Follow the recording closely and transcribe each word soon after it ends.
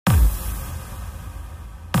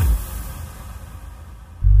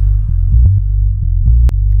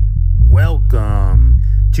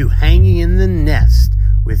to Hanging in the Nest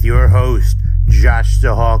with your host, Josh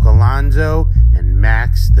the Hawk Alonso and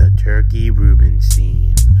Max the Turkey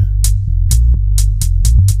Rubenstein.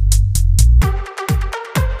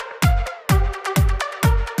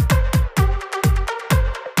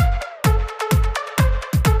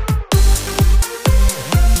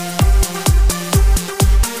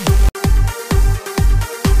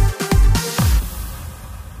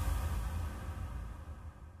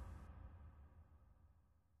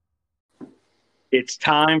 It's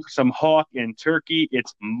time for some Hawk and Turkey.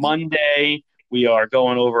 It's Monday. We are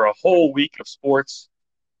going over a whole week of sports.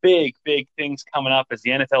 Big things coming up as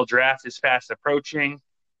the NFL draft is fast approaching.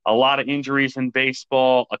 A lot of injuries in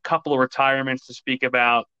baseball, a couple of retirements to speak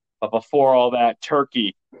about. But before all that,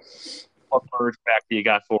 Turkey, what birds back do you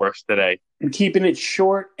got for us today? I'm keeping it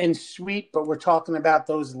short and sweet, but we're talking about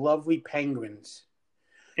those lovely penguins.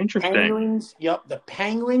 Interesting. Penguins, yep. The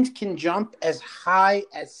penguins can jump as high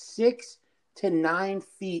as 6 to 9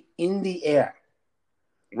 feet in the air.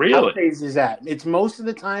 Really? How crazy is that? It's most of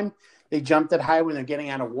the time they jump that high when they're getting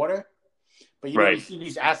out of water. But you see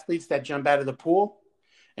these athletes that jump out of the pool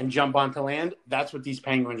and jump onto land. That's what these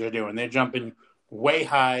penguins are doing. They're jumping way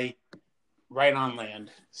high, right on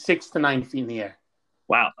land, 6 to 9 feet in the air.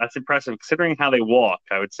 Wow, that's impressive. Considering how they walk,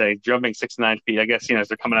 I would say jumping 6 to 9 feet. I guess as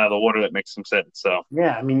they're coming out of the water, that makes some sense. So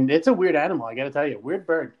yeah, I mean it's a weird animal. I got to tell you, weird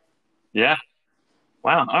bird. Yeah.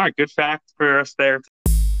 Wow. All right. Good fact for us there.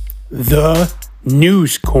 The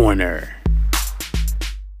News Corner.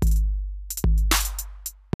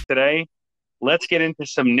 Today, let's get into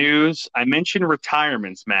some news. I mentioned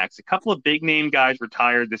retirements, Max. A couple of big name guys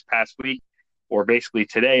retired this past week, or basically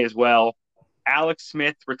today as well. Alex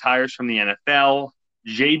Smith retires from the NFL.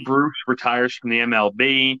 Jay Bruce retires from the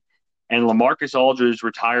MLB. And LaMarcus Aldridge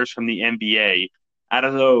retires from the NBA. Out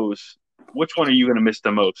of those, which one are you going to miss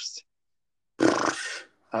the most?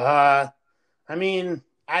 I mean,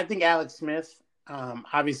 I think Alex Smith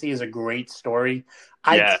obviously is a great story.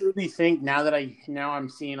 I truly think now I'm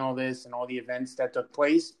seeing all this and all the events that took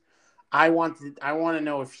place, I want to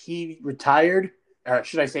know if he retired, or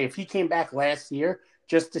should I say if he came back last year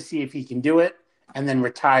just to see if he can do it and then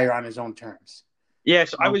retire on his own terms. Yeah,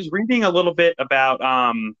 so I was reading a little bit about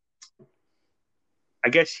I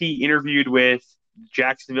guess he interviewed with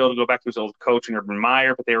Jacksonville to go back to his old coach and Urban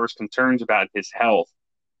Meyer, but there was concerns about his health.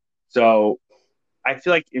 So I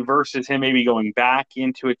feel like versus him maybe going back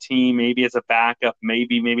into a team, maybe as a backup,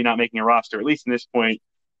 maybe not making a roster, at least in this point,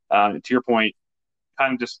 to your point,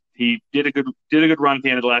 kind of just he did a good run at the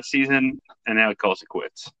end of the last season, and now he calls it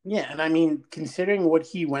quits. Yeah, and I mean, considering what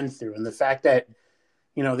he went through and the fact that,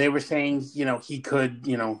 they were saying, he could,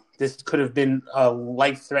 this could have been a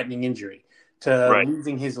life-threatening injury, to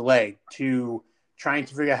losing his leg, to trying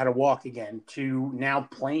to figure out how to walk again, to now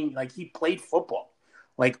playing, like he played football.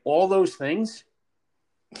 Like all those things,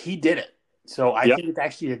 he did it. So I think it's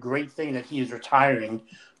actually a great thing that he is retiring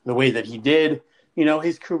the way that he did.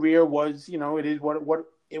 His career was, it is what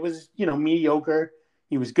it was, mediocre.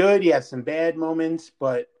 He was good. He had some bad moments,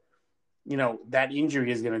 but, that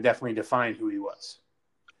injury is going to definitely define who he was.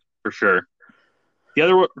 For sure. The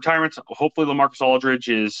other retirements, hopefully LaMarcus Aldridge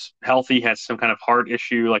is healthy, has some kind of heart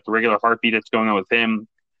issue, like the regular heartbeat that's going on with him.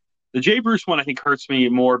 The Jay Bruce one, I think, hurts me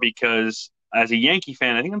more because as a Yankee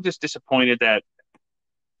fan, I think I'm just disappointed that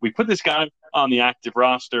we put this guy on the active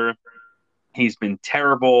roster. He's been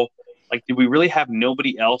terrible. Like, did we really have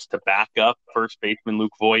nobody else to back up first baseman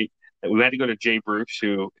Luke Voit? That we had to go to Jay Bruce,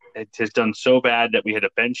 who has done so bad that we had to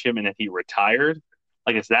bench him and that he retired?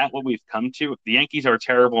 Like, is that what we've come to? The Yankees are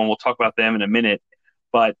terrible, and we'll talk about them in a minute.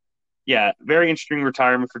 But, yeah, very interesting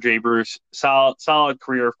retirement for Jay Bruce. Solid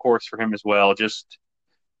career, of course, for him as well. Just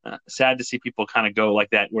sad to see people kind of go like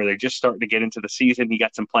that, where they're just starting to get into the season. He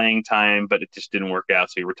got some playing time, but it just didn't work out,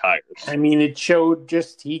 so he retires. I mean, it showed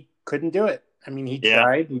just he couldn't do it. I mean, he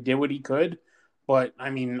tried. He did what he could. But, I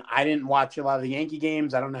mean, I didn't watch a lot of the Yankee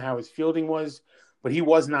games. I don't know how his fielding was, but he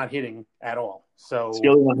was not hitting at all. So his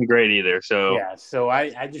fielding wasn't great either. So yeah, so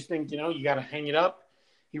I just think, you got to hang it up.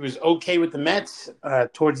 He was okay with the Mets.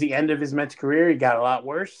 Towards the end of his Mets career, he got a lot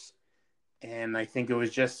worse. And I think it was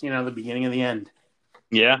just, the beginning of the end.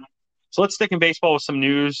 Yeah. So let's stick in baseball with some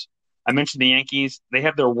news. I mentioned the Yankees. They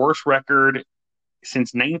have their worst record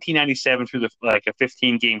since 1997 through a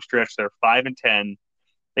 15-game stretch. They're 5-10.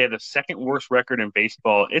 They have the second worst record in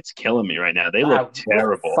baseball. It's killing me right now. They look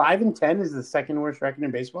terrible. 5-10 is the second worst record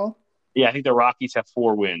in baseball? Yeah, I think the Rockies have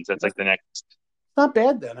 4 wins. That's like the next. Not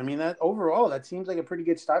bad then. I mean, that seems like a pretty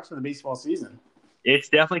good start to the baseball season. It's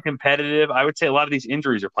definitely competitive. I would say a lot of these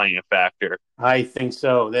injuries are playing a factor. I think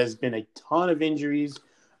so. There's been a ton of injuries.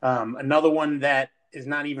 Another one that is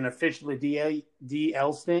not even officially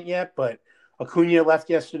DL stint yet, but Acuna left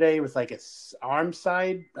yesterday with like a arm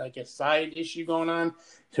side, like a side issue going on.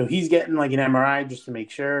 So he's getting like an MRI just to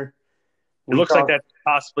make sure. It looks like that's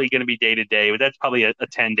possibly going to be day to day, but that's probably a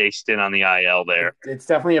 10-day stint on the IL there. It's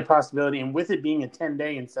definitely a possibility. And with it being a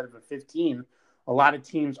 10-day instead of a 15, a lot of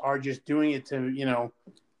teams are just doing it to,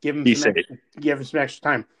 give him some extra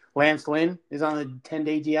time. Lance Lynn is on a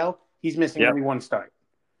 10-day DL. He's missing only one start.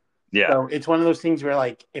 Yeah. So it's one of those things where,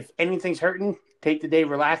 like, if anything's hurting, take the day,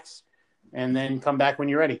 relax, and then come back when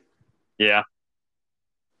you're ready. Yeah.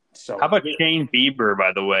 So how about Shane Bieber,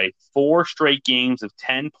 by the way? 4 straight games of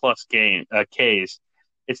 10-plus Ks.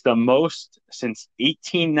 It's the most since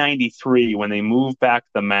 1893 when they moved back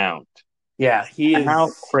the mound. Yeah, he is. How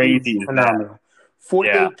crazy is phenomenal.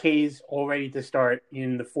 48 Ks already to start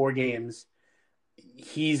in the 4 games.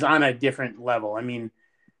 He's on a different level. I mean,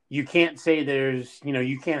 you can't say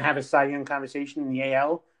you can't have a Cy Young conversation in the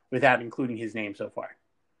AL without including his name so far.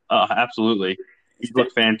 Absolutely. He's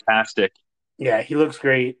looked fantastic. Yeah, he looks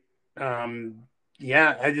great. There's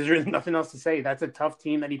really nothing else to say. That's a tough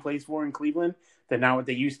team that he plays for in Cleveland. They're not what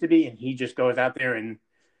they used to be, and he just goes out there and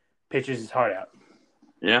pitches his heart out.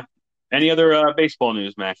 Yeah. Any other baseball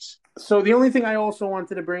news, Max? So the only thing I also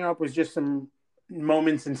wanted to bring up was just some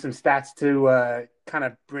moments and some stats to kind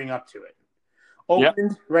of bring up to it.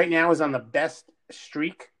 Oakland right now is on the best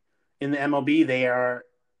streak in the MLB. They are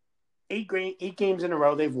 8 games in a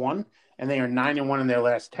row they've won, and they are 9-1 in their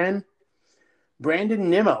last 10. Brandon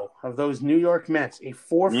Nimmo of those New York Mets, a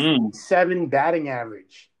 4.7 batting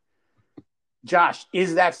average. Josh,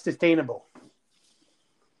 is that sustainable?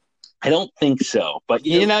 I don't think so, but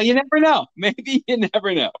you never know. Maybe you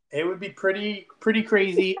never know. It would be pretty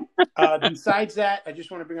crazy. Besides that, I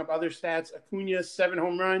just want to bring up other stats. Acuna, 7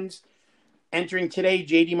 home runs. Entering today,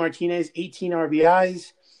 JD Martinez, 18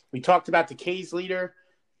 RBIs. We talked about the K's leader.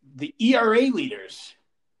 The ERA leaders.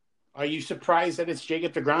 Are you surprised that it's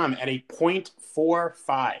Jacob deGrom at a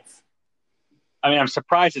 .45? I mean, I'm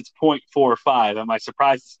surprised it's .45. Am I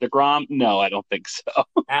surprised it's deGrom? No, I don't think so.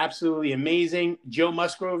 Absolutely amazing. Joe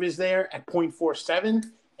Musgrove is there at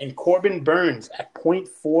 .47, and Corbin Burns at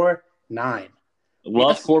 .49.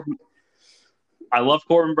 I love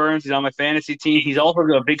Corbin Burns. He's on my fantasy team. He's also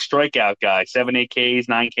a big strikeout guy, 7, 8 Ks,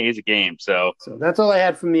 9 Ks a game. So that's all I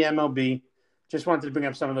had from the MLB. Just wanted to bring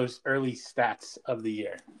up some of those early stats of the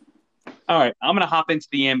year. All right, I'm going to hop into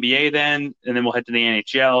the NBA then, and then we'll head to the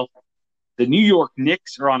NHL. The New York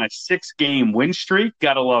Knicks are on a 6-game win streak.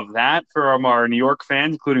 Got to love that for our New York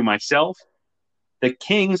fans, including myself. The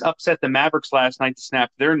Kings upset the Mavericks last night to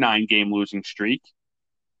snap their 9-game losing streak.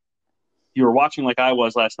 You were watching like I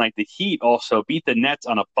was last night. The Heat also beat the Nets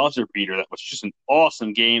on a buzzer beater. That was just an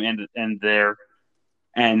awesome game and there.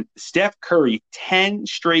 And Steph Curry, 10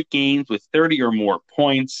 straight games with 30 or more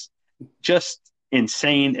points. Just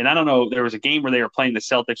insane. And I don't know, there was a game where they were playing the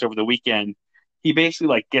Celtics over the weekend. He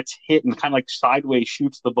basically gets hit and kind of sideways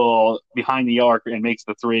shoots the ball behind the arc and makes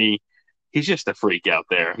the 3. He's just a freak out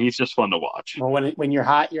there. He's just fun to watch. Well, when you're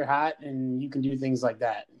hot, and you can do things like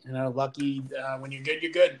that. Lucky when you're good,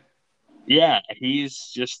 you're good. Yeah,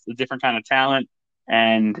 he's just a different kind of talent,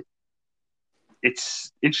 and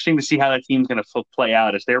it's interesting to see how that team's going to play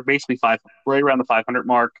out. As they're basically right around the 500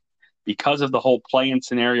 mark because of the whole play-in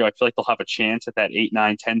scenario. I feel like they'll have a chance at that 8,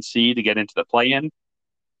 9, 10 seed to get into the play-in.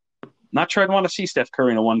 Not sure I'd want to see Steph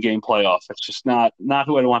Curry in a 1-game playoff. That's just not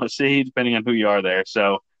who I'd want to see, depending on who you are there.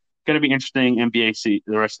 So, going to be interesting the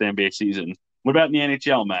rest of the NBA season. What about in the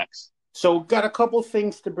NHL, Max? So, got a couple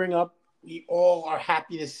things to bring up. We all are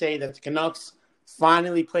happy to say that the Canucks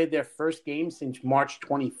finally played their first game since March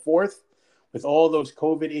 24th. With all those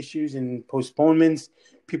COVID issues and postponements,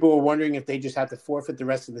 people were wondering if they just had to forfeit the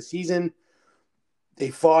rest of the season. They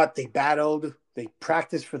fought, they battled, they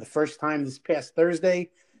practiced for the first time this past Thursday,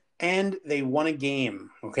 and they won a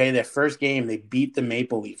game, okay? Their first game, they beat the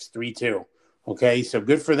Maple Leafs 3-2, okay? So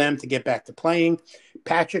good for them to get back to playing.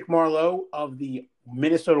 Patrick Marleau of the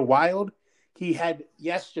Minnesota Wild, he had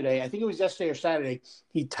yesterday, I think it was yesterday or Saturday,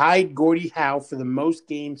 he tied Gordie Howe for the most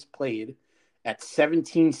games played at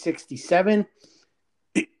 1767.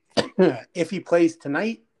 If he plays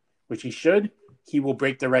tonight, which he should, he will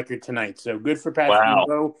break the record tonight. So good for Patrick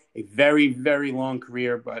Marleau. A very, very long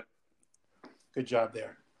career, but good job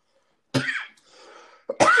there.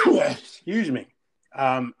 Excuse me.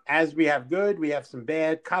 As we have good, we have some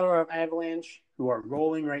bad. Colorado Avalanche, who are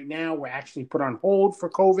rolling right now, were actually put on hold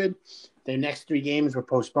for COVID. Their next 3 games were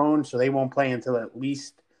postponed, so they won't play until at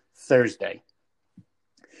least Thursday.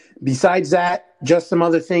 Besides that, just some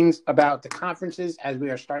other things about the conferences as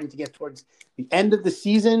we are starting to get towards the end of the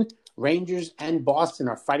season. Rangers and Boston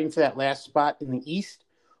are fighting for that last spot in the East.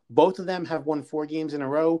 Both of them have won 4 games in a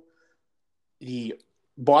row. The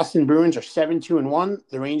Boston Bruins are 7-2-1.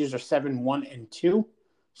 The Rangers are 7-1-2.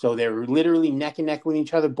 So they're literally neck and neck with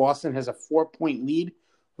each other. Boston has a 4-point lead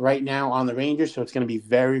right now on the Rangers, so it's going to be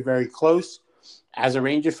very, very close. As a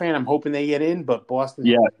Ranger fan, I'm hoping they get in, but Boston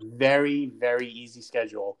has a very, very easy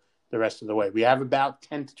schedule the rest of the way. We have about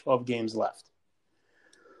 10 to 12 games left.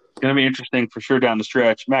 It's going to be interesting for sure down the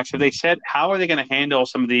stretch. Max, have they said how are they going to handle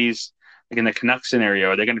some of these, like in the Canucks scenario?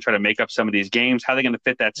 Are they going to try to make up some of these games? How are they going to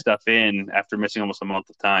fit that stuff in after missing almost a month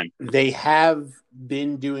of time? They have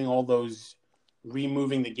been doing all those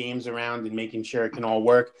removing the games around and making sure it can all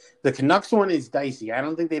work. The Canucks one is dicey. I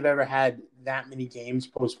don't think they've ever had that many games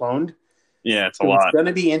postponed. Yeah, it's a lot. It's going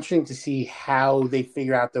to be interesting to see how they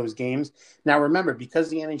figure out those games. Now, remember, because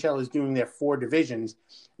the NHL is doing their 4 divisions,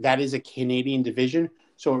 that is a Canadian division.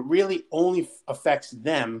 So it really only affects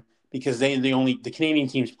them because the Canadian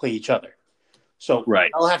teams play each other. So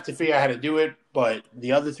I'll have to figure out how to do it. But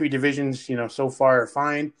the other 3 divisions, so far are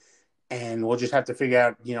fine. And we'll just have to figure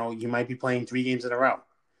out, you might be playing 3 games in a row,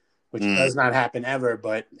 which does not happen ever.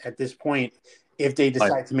 But at this point, if they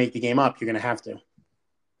decide to make the game up, you're going to have to.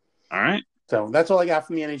 All right. So that's all I got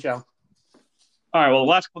from the NHL. All right. Well,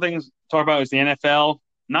 the last couple things to talk about is the NFL.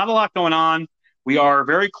 Not a lot going on. We are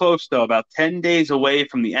very close, though, about 10 days away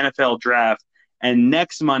from the NFL draft. And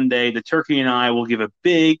next Monday, the Turkey and I will give a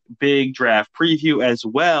big, big draft preview as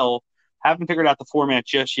well. Haven't figured out the format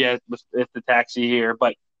just yet with the taxi here,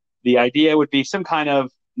 but the idea would be some kind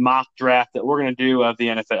of mock draft that we're going to do of the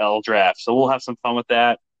NFL draft. So we'll have some fun with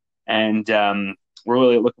that. And we're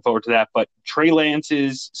really looking forward to that. But Trey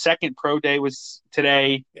Lance's second pro day was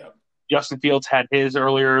today. Yep. Justin Fields had his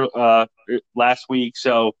earlier last week.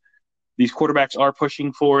 So these quarterbacks are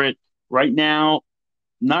pushing for it. Right now,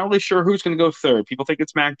 not really sure who's going to go third. People think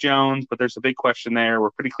it's Mac Jones, but there's a big question there.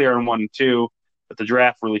 We're pretty clear on 1 and 2. But the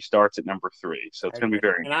draft really starts at number 3. So it's going to be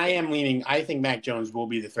very interesting. And I am leaning – I think Mac Jones will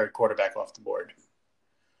be the third quarterback off the board.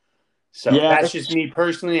 So that's just me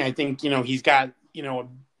personally. I think, he's got,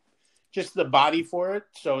 just the body for it.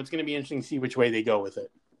 So it's going to be interesting to see which way they go with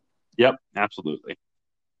it. Yep, absolutely.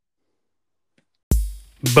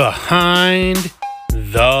 Behind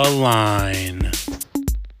the line.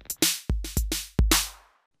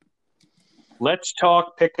 Let's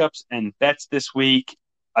talk pickups and bets this week.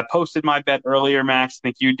 I posted my bet earlier, Max. I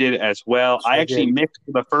think you did as well. I actually mixed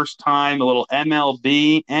for the first time a little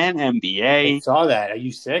MLB and NBA. I saw that. Are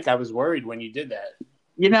you sick? I was worried when you did that.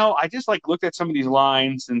 I just looked at some of these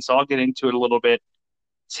lines, and so I'll get into it a little bit.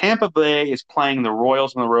 Tampa Bay is playing the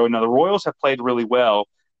Royals on the road. Now, the Royals have played really well,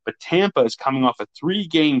 but Tampa is coming off a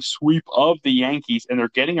 3-game sweep of the Yankees, and they're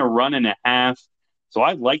getting a run and a half. So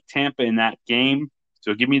I like Tampa in that game.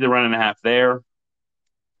 So give me the run and a half there.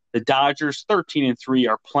 The Dodgers, 13-3,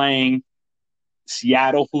 are playing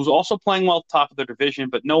Seattle, who's also playing well top of their division,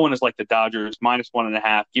 but no one is like the Dodgers,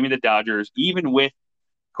 -1.5. Give me the Dodgers, even with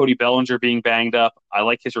Cody Bellinger being banged up. I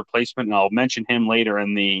like his replacement, and I'll mention him later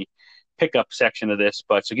in the pickup section of this.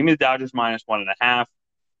 But so give me the Dodgers -1.5.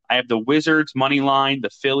 I have the Wizards money line, the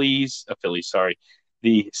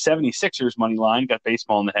 76ers money line. Got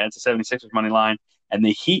baseball in the head. It's the 76ers money line. And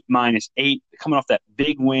the Heat -8, coming off that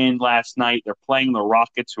big win last night. They're playing the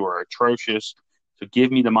Rockets, who are atrocious. So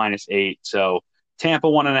give me the -8. So Tampa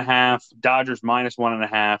 1.5, Dodgers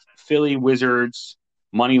 -1.5, Philly Wizards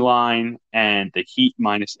money line, and the Heat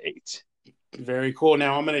 -8. Very cool.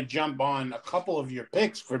 Now I'm going to jump on a couple of your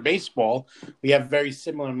picks for baseball. We have very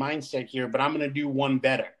similar mindset here, but I'm going to do one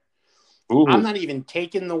better. Ooh. I'm not even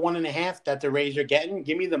taking the 1.5 that the Rays are getting.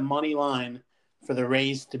 Give me the money line for the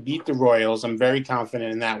Rays to beat the Royals. I'm very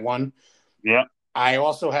confident in that one. Yeah. I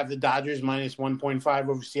also have the Dodgers -1.5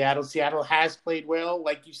 over Seattle. Seattle has played well,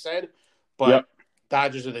 like you said, but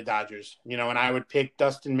Dodgers are the Dodgers. And I would pick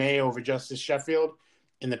Dustin May over Justice Sheffield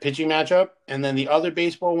in the pitching matchup. And then the other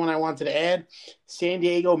baseball one I wanted to add, San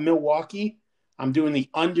Diego, Milwaukee. I'm doing the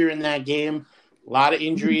under in that game. A lot of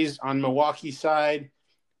injuries on Milwaukee's side.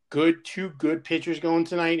 Two good pitchers going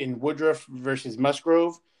tonight in Woodruff versus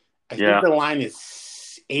Musgrove. I think the line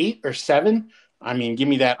is 8 or 7. I mean, give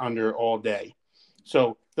me that under all day.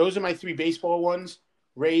 So those are my 3 baseball ones.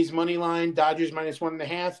 Rays money line, Dodgers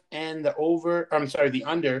 -1.5, and the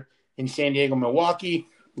under in San Diego, Milwaukee.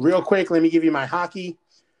 Real quick, let me give you my hockey.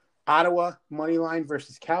 Ottawa money line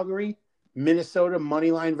versus Calgary. Minnesota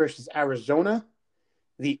money line versus Arizona.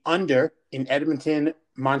 The under in Edmonton,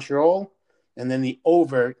 Montreal. And then the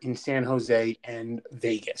over in San Jose and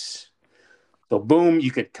Vegas. So, boom,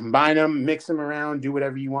 you could combine them, mix them around, do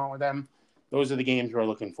whatever you want with them. Those are the games we're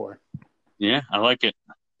looking for. Yeah, I like it.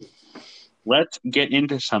 Let's get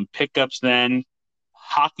into some pickups then.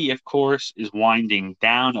 Hockey, of course, is winding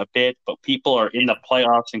down a bit, but people are in the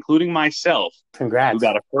playoffs, including myself, who Congrats.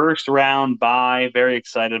 got a first round bye. Very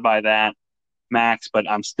excited by that, Max, but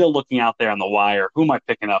I'm still looking out there on the wire. Who am I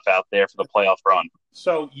picking up out there for the playoff run?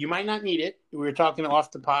 So you might not need it. We were talking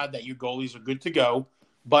off the pod that your goalies are good to go,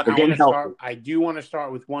 but They're getting healthy. I do want to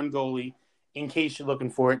start with one goalie in case you're looking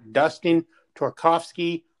for it. Dustin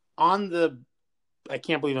Torkovsky on the. I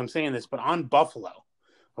can't believe I'm saying this, but on Buffalo.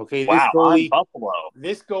 Okay, Wow, on Buffalo.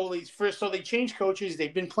 this goalie's first. So they changed coaches.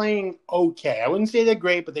 They've been playing okay. I wouldn't say they're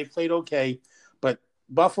great, but they've played okay. But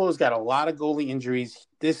Buffalo's got a lot of goalie injuries.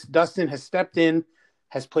 This Dustin has stepped in,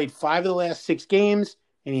 has played 5 of the last 6 games,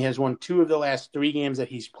 and he has won 2 of the last 3 games that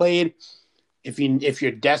he's played. If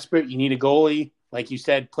you're desperate, you need a goalie, like you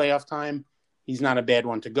said, playoff time. He's not a bad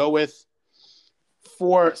one to go with.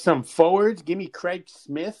 For some forwards, give me Craig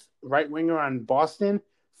Smith, right winger on Boston.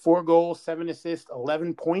 4 goals, 7 assists,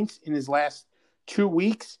 11 points in his last 2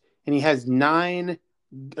 weeks, and he has 9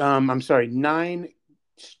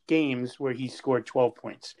 games where he scored 12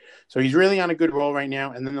 points. So he's really on a good roll right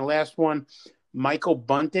now. And then the last one, Michael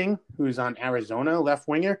Bunting, who's on Arizona, left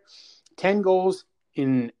winger, 10 points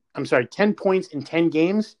in 10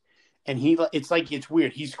 games, and it's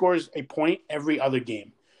weird. He scores a point every other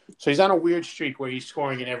game. So he's on a weird streak where he's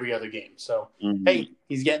scoring in every other game. So, Hey,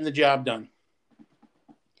 he's getting the job done.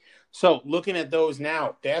 So looking at those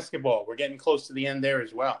now, basketball, we're getting close to the end there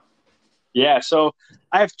as well. Yeah, so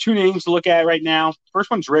I have 2 names to look at right now. First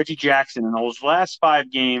one's Reggie Jackson. In those last 5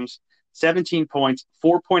 games, 17 points,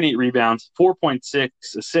 4.8 rebounds, 4.6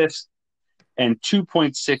 assists, and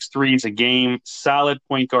 2.6 threes a game. Solid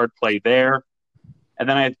point guard play there. And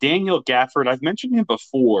then I have Daniel Gafford. I've mentioned him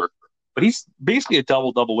before, but he's basically a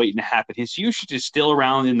double-double waiting to happen. His usage is still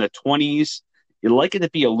around in the 20s. You'd like it to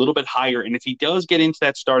be a little bit higher. And if he does get into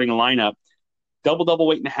that starting lineup, double-double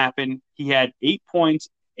waiting to happen. He had 8 points,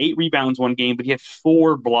 8 rebounds one game, but he had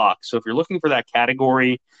 4 blocks. So if you're looking for that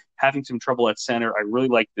category, having some trouble at center, I really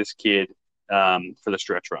like this kid for the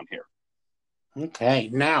stretch run here. Okay.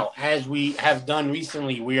 Now, as we have done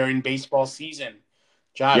recently, we are in baseball season.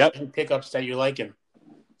 Josh, Any pickups that you're liking?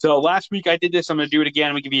 So last week I did this. I'm going to do it again.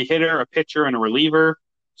 I'm going to give you a hitter, a pitcher, and a reliever.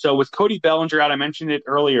 So with Cody Bellinger out, I mentioned it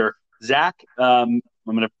earlier. Zach, I'm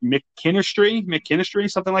going to McKinstry,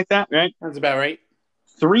 something like that, right? That's about right.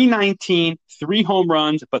 319, 3 home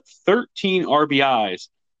runs, but 13 RBIs.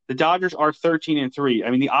 The Dodgers are 13-3. I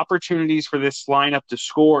mean, the opportunities for this lineup to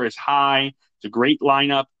score is high. It's a great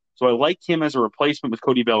lineup. So I like him as a replacement with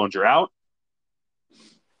Cody Bellinger out.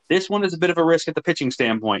 This one is a bit of a risk at the pitching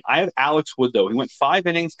standpoint. I have Alex Wood, though. He went 5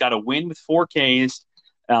 innings, got a win with 4 Ks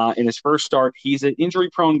in his first start. He's an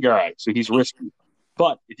injury-prone guy, so he's risky.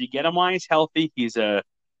 But if you get him while he's healthy, he's a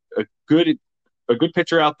good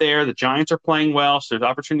pitcher out there. The Giants are playing well, so there's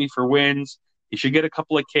opportunity for wins. He should get a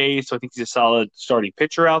couple of Ks, so I think he's a solid starting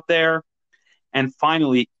pitcher out there. And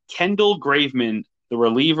finally, Kendall Graveman, the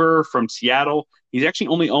reliever from Seattle. He's actually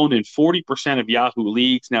only owned in 40% of Yahoo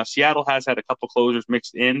leagues. Now, Seattle has had a couple closers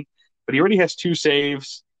mixed in, but he already has 2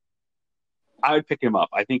 saves. I would pick him up.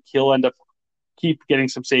 I think he'll end up keep getting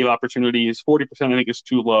some save opportunities. 40% I think is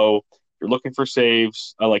too low. If you're looking for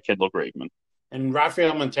saves, I like Kendall Graveman. And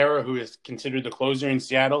Rafael Montero, who is considered the closer in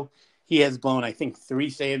Seattle, he has blown, I think, 3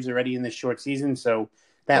 saves already in this short season. So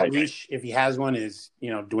that leash, if he has one, is,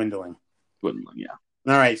 dwindling. Dwindling, yeah.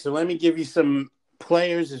 All right, so let me give you some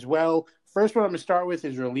players as well. First one I'm going to start with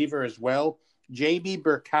is reliever as well. J.B.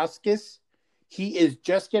 Berkowskis. He is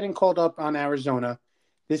just getting called up on Arizona.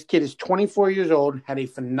 This kid is 24 years old, had a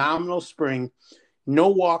phenomenal spring. No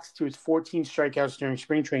walks to his 14 strikeouts during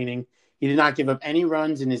spring training. He did not give up any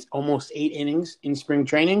runs in his almost 8 innings in spring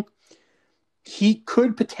training. He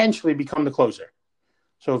could potentially become the closer.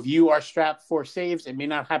 So if you are strapped for saves, it may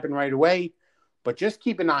not happen right away, but just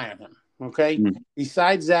keep an eye on him, okay? Mm-hmm.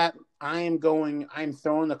 Besides that, I'm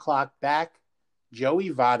throwing the clock back.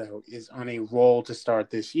 Joey Votto is on a roll to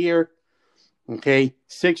start this year, okay?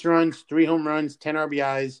 6 runs, 3 home runs, 10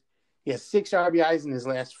 RBIs. He has 6 RBIs in his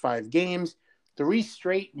last 5 games, 3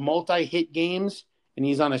 straight multi-hit games, and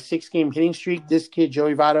he's on a 6-game hitting streak. This kid,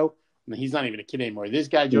 Joey Votto, he's not even a kid anymore. This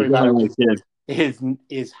guy, Joey Votto,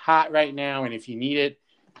 is hot right now, and if you need it,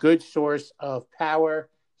 good source of power.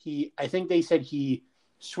 I think they said he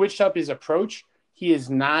switched up his approach. He is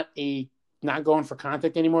not going for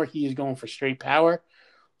contact anymore. He is going for straight power.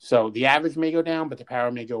 So the average may go down, but the power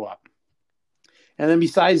may go up. And then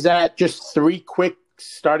besides that, just 3 quick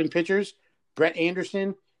starting pitchers, Brett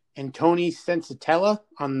Anderson and Tony Sensatella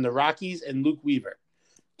on the Rockies, and Luke Weaver.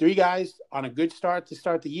 3 guys on a good start to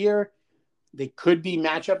start the year. They could be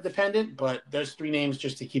matchup dependent, but there's 3 names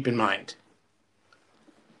just to keep in mind.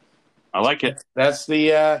 I like it. That's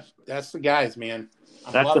the guys, man.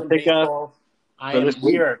 I'm That's the loving pickup baseball. I for am. this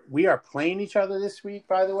week. We are playing each other this week,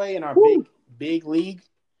 by the way, in our Woo! big league.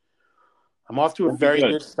 I'm off to a That'd be very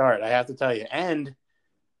good. good start, I have to tell you. And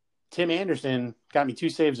Tim Anderson got me 2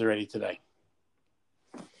 saves already today.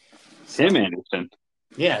 Tim So Anderson,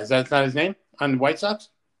 yeah, is that not his name on the White Sox?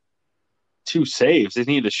 2 saves.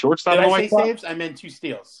 Isn't he the shortstop Did on I the say White Sox? saves? I meant 2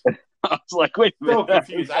 steals. I was like, wait a So minute.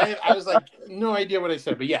 confused. I was like, no idea what I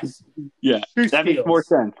said, but yes, Yeah, 2 that makes more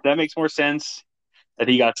steals. sense. That makes more sense that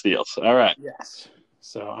he got steals. All right. Yes.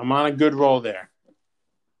 So I'm on a good roll there.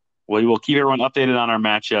 We will keep everyone updated on our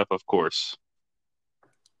matchup, of course.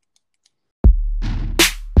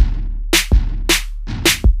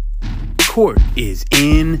 Court is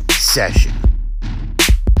in session.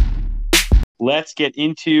 Let's get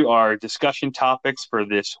into our discussion topics for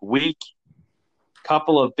this week.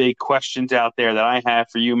 Couple of big questions out there that I have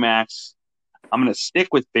for you, Max. I'm going to stick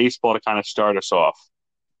with baseball to kind of start us off.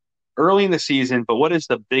 Early in the season, but what is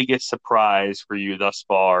the biggest surprise for you thus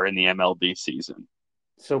far in the MLB season?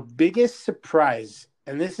 So biggest surprise,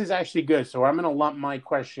 and this is actually good. So I'm going to lump my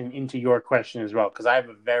question into your question as well, because I have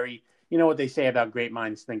a very, you know what they say about great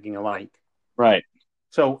minds thinking alike. Right.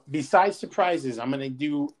 So besides surprises, I'm going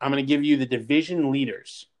to give you the division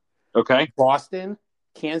leaders. Okay. Boston,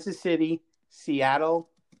 Kansas City, Seattle,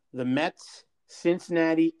 the Mets,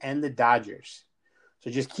 Cincinnati, and the Dodgers.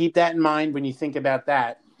 So just keep that in mind when you think about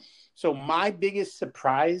that. So my biggest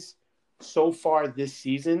surprise so far this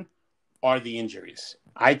season are the injuries.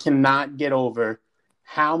 I cannot get over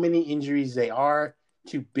how many injuries they are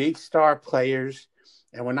to big star players.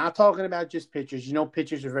 And we're not talking about just pitchers. You know,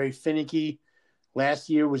 pitchers are very finicky. Last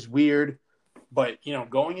year was weird. But, you know,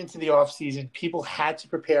 going into the offseason, people had to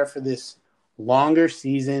prepare for this longer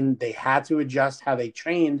season. They had to adjust how they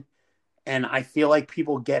trained. And I feel like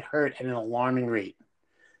people get hurt at an alarming rate.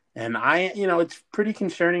 And it's pretty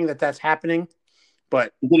concerning that that's happening.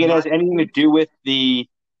 But You think it has anything to do with the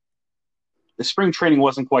spring training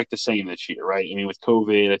wasn't quite the same this year, right? I mean, with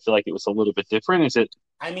COVID, I feel like it was a little bit different. Is it?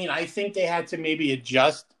 I mean, I think they had to maybe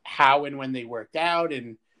adjust how and when they worked out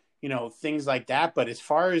and, things like that. But as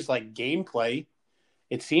far as like gameplay,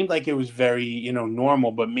 it seemed like it was very,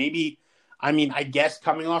 normal. But maybe, I guess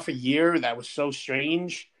coming off a year that was so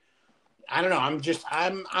strange, I don't know.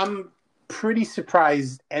 I'm pretty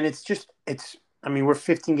surprised. And we're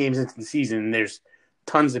 15 games into the season and there's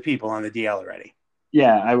tons of people on the DL already.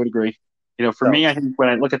 Yeah, I would agree. For me, I think when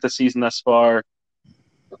I look at the season thus far,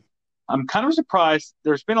 I'm kind of surprised.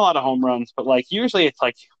 There's been a lot of home runs, but like usually it's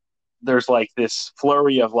like there's like this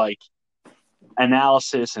flurry of like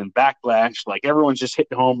analysis and backlash. Like everyone's just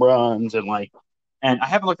hitting home runs and I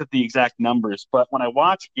haven't looked at the exact numbers, but when I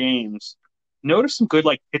watch games, notice some good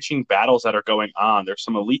like pitching battles that are going on. There's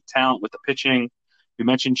some elite talent with the pitching. You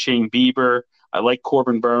mentioned Shane Bieber. I like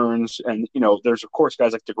Corbin Burns, and there's of course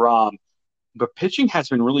guys like DeGrom. But pitching has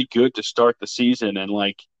been really good to start the season, and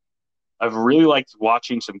I've really liked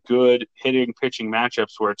watching some good hitting pitching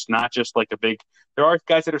matchups where it's not just like a big. There are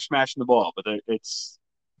guys that are smashing the ball, but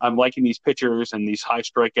I'm liking these pitchers and these high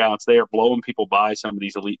strikeouts. They are blowing people by, some of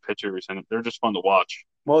these elite pitchers, and they're just fun to watch.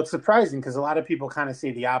 Well, it's surprising because a lot of people kind of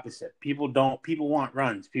say the opposite. People want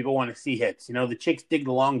runs. People want to see hits. The chicks dig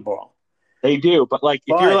the long ball. They do, but if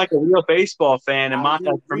you're like a real baseball fan,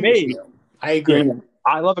 and for me, I agree.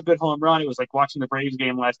 I love a good home run. It was like watching the Braves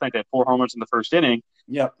game last night. They had 4 home runs in the first inning.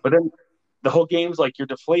 Yep. But then the whole game's like you're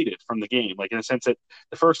deflated from the game, like in the sense that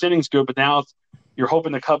the first inning's good, but now you're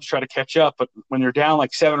hoping the Cubs try to catch up. But when you're down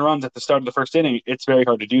like 7 runs at the start of the first inning, it's very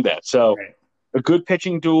hard to do that. So a good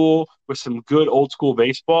pitching duel with some good old school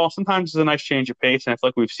baseball sometimes is a nice change of pace, and I feel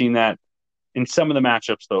like we've seen that in some of the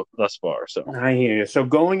matchups thus far. So I hear you. So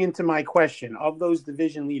going into my question, of those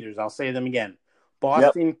division leaders, I'll say them again: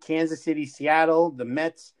 Boston, Kansas City, Seattle, the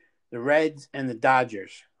Mets, the Reds, and the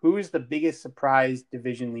Dodgers. Who is the biggest surprise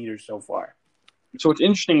division leader so far? So what's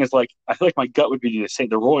interesting is I feel like my gut would be to say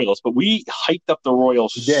the Royals, but we hyped up the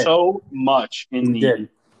Royals so much in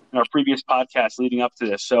our previous podcast leading up to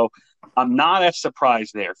this. So I'm not as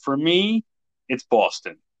surprised there. For me, it's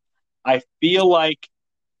Boston. I feel like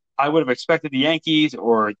I would have expected the Yankees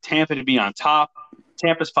or Tampa to be on top.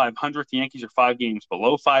 Tampa's 500. The Yankees are 5 games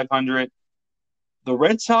below 500. The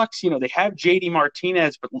Red Sox, they have JD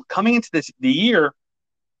Martinez, but coming into the year,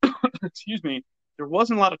 excuse me, there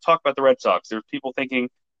wasn't a lot of talk about the Red Sox. There were people thinking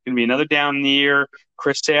it's going to be another down year.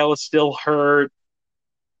 Chris Sale is still hurt.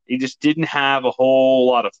 He just didn't have a whole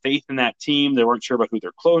lot of faith in that team. They weren't sure about who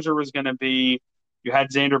their closer was going to be. You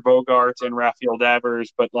had Xander Bogaerts and Rafael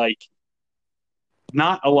Devers, but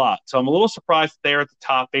not a lot. So I'm a little surprised they're at the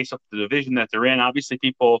top based off the division that they're in. Obviously,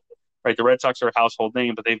 people right? The Red Sox are a household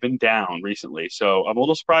name, but they've been down recently. So I'm a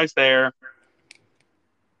little surprised there.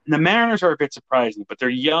 And the Mariners are a bit surprising, but their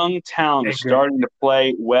young talent I is agree. starting to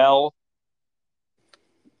play well.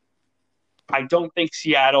 I don't think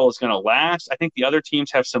Seattle is going to last. I think the other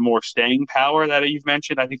teams have some more staying power that you've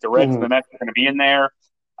mentioned. I think the Reds and the Mhm. Mets are going to be in there.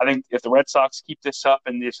 I think if the Red Sox keep this up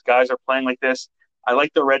and these guys are playing like this, I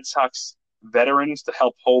like the Red Sox veterans to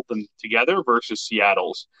help hold them together versus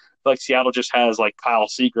Seattle's. I feel like Seattle just has like Kyle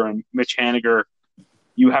Seager and Mitch Haniger.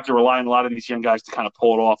 You have to rely on a lot of these young guys to kind of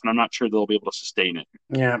pull it off, and I'm not sure they'll be able to sustain it.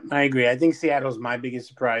 Yeah, I agree. I think Seattle's my biggest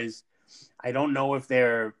surprise. I don't know if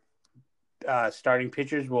their starting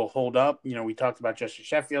pitchers will hold up. We talked about Justin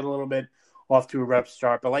Sheffield a little bit, off to a rough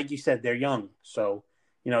start, but like you said, they're young, so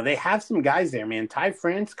they have some guys there. Man, Ty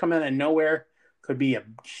France coming out of nowhere could be a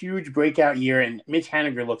huge breakout year, and Mitch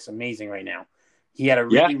Haniger looks amazing right now. He had a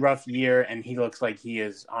Yeah, really rough year, and he looks like he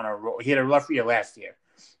is on a roll. He had a rough year last year.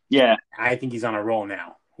 yeah. I think he's on a roll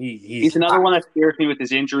now. He's He's another hot. one that scares me with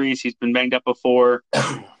his injuries. He's been banged up before.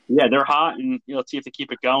 Yeah, they're hot, and let's see if they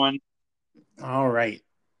keep it going. All right.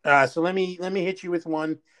 So let me hit you with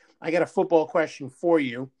one. I got a football question for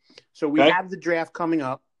you. So we Okay. have the draft coming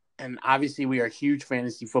up, and obviously we are huge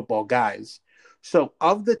fantasy football guys. So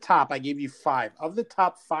of the top, I gave you five. Of the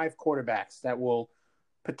top five quarterbacks that will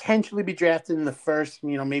potentially be drafted in the first,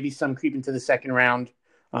 maybe some creep into the second round,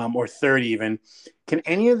 or third even. Can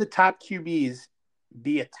any of the top QBs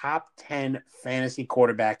be a top 10 fantasy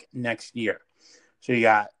quarterback next year? So you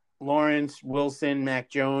got Lawrence, Wilson, Mac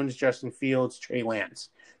Jones, Justin Fields, Trey Lance.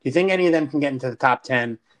 Do you think any of them can get into the top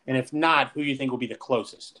 10? And if not, who do you think will be the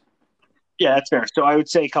closest? Yeah, that's fair. So I would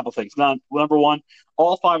say a couple things. Number one,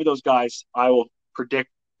 all five of those guys I will predict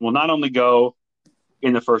will not only go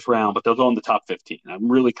in the first round, but they'll go in the top 15.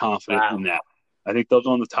 I'm really confident Wow. in that. I think they'll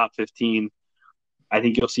go in the top 15. I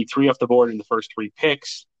think you'll see three off the board in the first three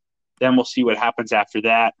picks. Then we'll see what happens after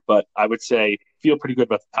that. But I would say feel pretty good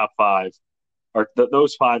about the top five, or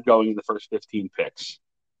those five going in the first 15 picks.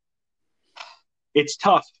 It's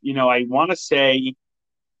tough. I want to say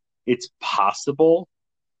it's possible,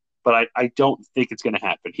 but I don't think it's going to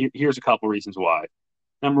happen. Here's a couple reasons why.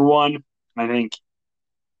 Number one, I think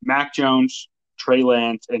Mac Jones, Trey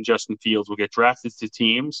Lance, and Justin Fields will get drafted to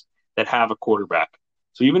teams that have a quarterback.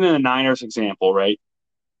 So even in the Niners example, right?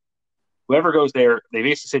 Whoever goes there, they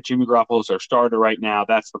basically said Jimmy Garoppolo is our starter right now.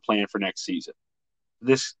 That's the plan for next season.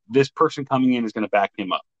 This person coming in is going to back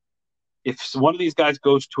him up. If one of these guys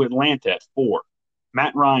goes to Atlanta at 4,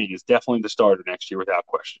 Matt Ryan is definitely the starter next year without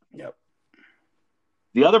question. Yep.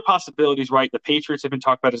 The other possibilities, right? The Patriots have been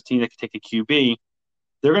talked about as a team that could take a QB.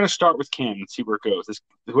 They're going to start with Cam and see where it goes.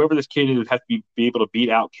 Whoever this kid is would have to be able to beat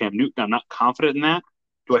out Cam Newton. I'm not confident in that.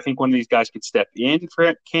 Do I think one of these guys could step in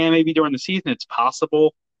for Cam maybe during the season? It's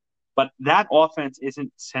possible. But that offense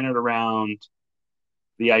isn't centered around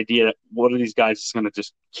the idea that one of these guys is going to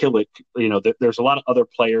just kill it. There's a lot of other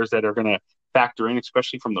players that are going to factor in,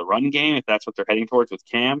 especially from the run game, if that's what they're heading towards with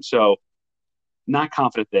Cam. So not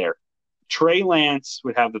confident there. Trey Lance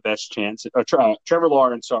would have the best chance. Trevor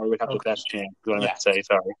Lawrence, would have the best chance. What I meant to say,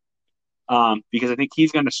 sorry. Because I think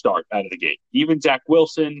he's going to start out of the gate. Even Zach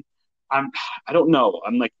Wilson, I don't know.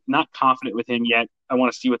 I'm not confident with him yet. I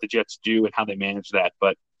want to see what the Jets do and how they manage that.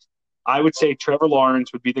 But I would say Trevor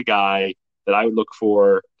Lawrence would be the guy that I would look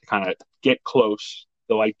for to kind of get close.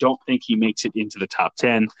 Though I don't think he makes it into the top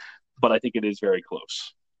 10, but I think it is very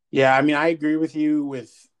close. Yeah, I mean, I agree with you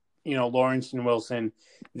with, Lawrence and Wilson.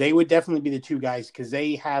 They would definitely be the two guys because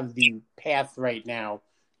they have the path right now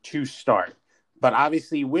to start. But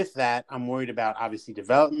obviously with that, I'm worried about obviously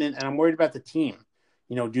development, and I'm worried about the team.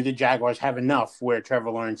 Do the Jaguars have enough where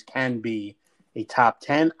Trevor Lawrence can be a top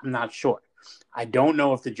 10? I'm not sure. I don't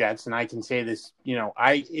know if the Jets, and I can say this,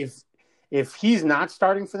 if he's not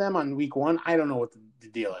starting for them on week 1, I don't know what the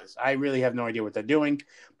deal is. I really have no idea what they're doing.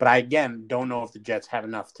 But I, again, don't know if the Jets have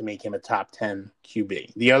enough to make him a top 10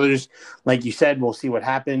 QB. The others, like you said, we'll see what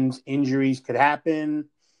happens. Injuries could happen.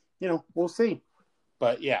 We'll see.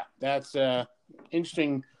 But, yeah, that's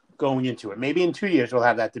interesting going into it. Maybe in 2 years we'll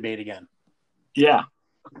have that debate again. Yeah.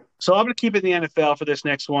 So I'm going to keep it in the NFL for this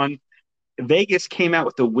next one. Vegas came out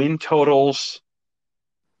with the win totals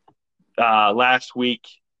last week.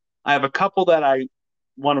 I have a couple that I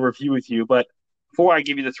want to review with you, but before I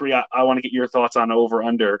give you the three, I want to get your thoughts on over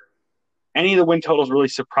under. Any of the win totals really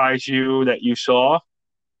surprise you that you saw?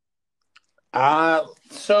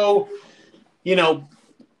 So, give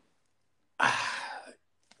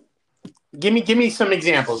me some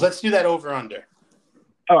examples. Let's do that over under.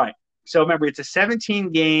 All right. So remember, it's a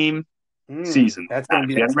 17 game season. That's going to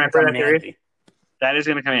be remember that period? handy. That is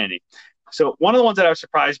going to come handy. So one of the ones that I was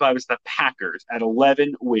surprised by was the Packers at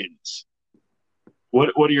 11 wins.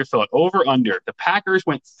 What are your thoughts? Over under. The Packers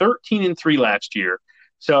went 13-3 last year.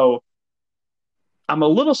 So I'm a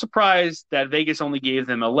little surprised that Vegas only gave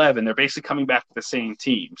them 11. They're basically coming back to the same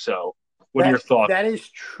team. So what are your thoughts? That is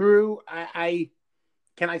true. I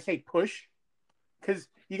can I say push? Because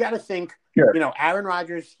you got to think, Sure. Aaron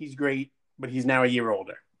Rodgers, he's great, but he's now a year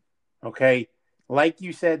older. Okay. Like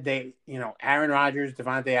you said, Aaron Rodgers,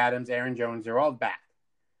 Devontae Adams, Aaron Jones, they're all back.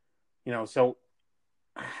 So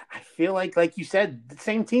I feel like you said, the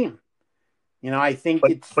same team. I think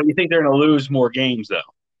But you think they're going to lose more games, though?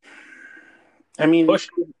 I mean,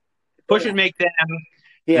 push and make them.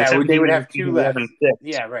 Yeah, they would have 2 left. 6.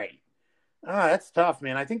 Yeah, right. That's tough,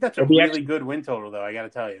 man. I think that's a really good win total, though, I got to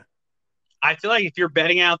tell you. I feel like if you're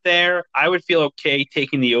betting out there, I would feel okay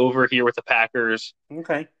taking the over here with the Packers.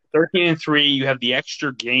 Okay. 13-3, you have the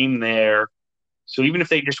extra game there. So even if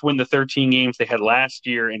they just win the 13 games they had last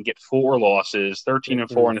year and get 4 losses,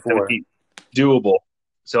 13-4 and 17, doable.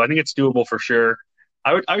 So I think it's doable for sure.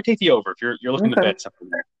 I would take the over if you're looking to bet something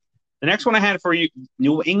there. The next one I had for you,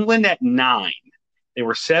 New England at 9. They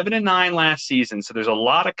were 7-9 last season, so there's a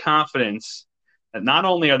lot of confidence that not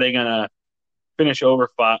only are they going to finish over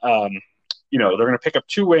 5, they're going to pick up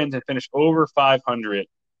 2 wins and finish over 500,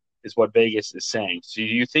 is what Vegas is saying. So do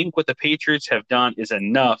you think what the Patriots have done is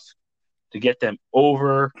enough to get them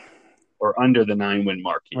over or under the 9-win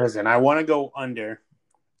mark here? Listen, I want to go under,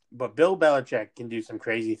 but Bill Belichick can do some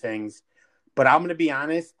crazy things. But I'm going to be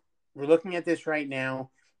honest, we're looking at this right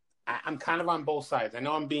now. I'm kind of on both sides. I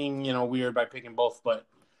know I'm being, weird by picking both, but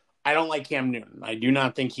I don't like Cam Newton. I do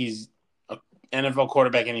not think he's an NFL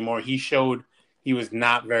quarterback anymore. He showed he was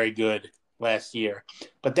not very good last year.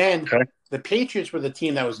 But then the Patriots were the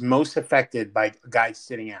team that was most affected by guys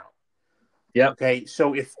sitting out. Yeah. Okay,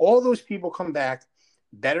 so if all those people come back,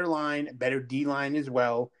 better line, better D-line as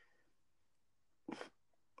well.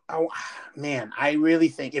 Oh, man, I really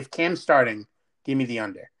think if Cam's starting, give me the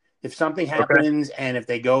under. If something happens and if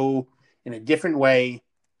they go in a different way,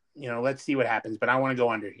 let's see what happens. But I want to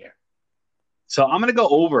go under here. So I'm going to go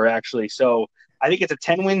over, actually. So I think it's a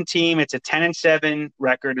 10-win team. It's a 10-7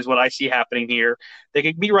 record is what I see happening here. They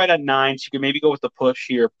could be right at 9, so you could maybe go with the push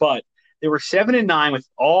here. But they were 7-9 with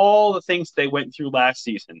all the things they went through last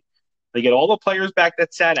season. They get all the players back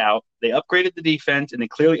that sat out. They upgraded the defense, and they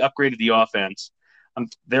clearly upgraded the offense.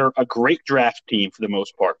 They're a great draft team for the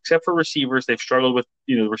most part, except for receivers. They've struggled with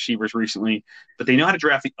receivers recently, but they know how to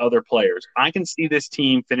draft the other players. I can see this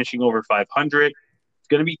team finishing over 500. It's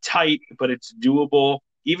going to be tight, but it's doable,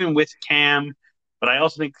 even with Cam. But I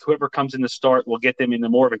also think whoever comes in to start will get them into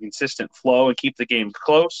more of a consistent flow and keep the game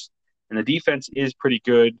close. And the defense is pretty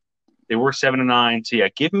good. They were 7-9. So,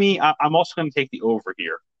 yeah, I'm also going to take the over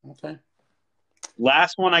here. Okay.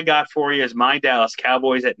 Last one I got for you is my Dallas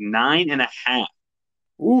Cowboys at 9.5.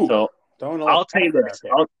 Ooh, so I'll tell you this.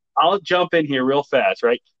 I'll jump in here real fast,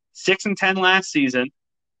 right? 6-10 last season.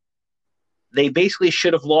 They basically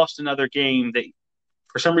should have lost another game.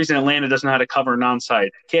 For some reason, Atlanta doesn't know how to cover an onside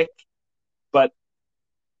kick. But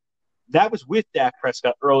that was with Dak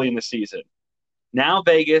Prescott early in the season. Now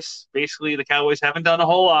Vegas, basically the Cowboys haven't done a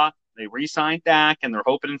whole lot. They re-signed Dak, and they're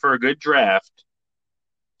hoping for a good draft.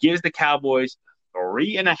 Gives the Cowboys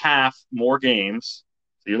 3.5 more games.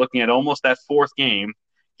 So you're looking at almost that 4th game,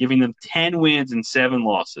 giving them 10 wins and 7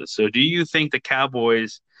 losses. So do you think the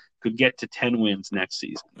Cowboys could get to 10 wins next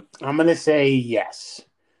season? I'm going to say yes.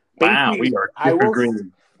 Wow, we are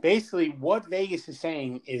agreeing. Basically, what Vegas is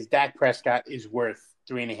saying is Dak Prescott is worth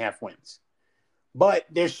 3.5 wins. But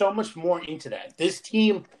there's so much more into that. This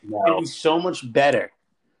team can be so much better.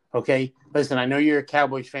 Okay? Listen, I know you're a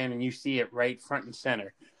Cowboys fan and you see it right front and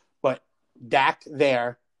center. But Dak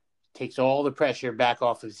there takes all the pressure back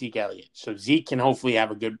off of Zeke Elliott. So Zeke can hopefully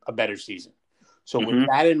have a better season. So with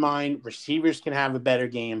that in mind, receivers can have a better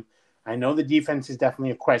game. I know the defense is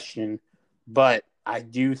definitely a question, but I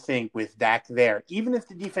do think with Dak there, even if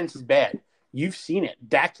the defense is bad, you've seen it.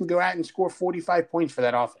 Dak can go out and score 45 points for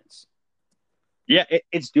that offense. Yeah,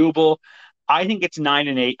 it's doable. I think it's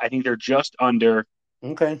 9-8. I think they're just under.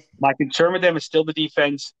 Okay. My concern with them is still the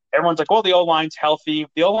defense. Everyone's like, the O-line's healthy.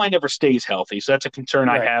 The O-line never stays healthy, so that's a concern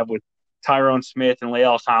I have with Tyrone Smith and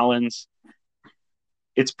La'el Collins.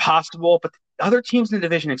 It's possible, but the other teams in the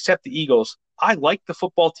division except the Eagles, I like the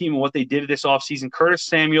football team and what they did this offseason. Curtis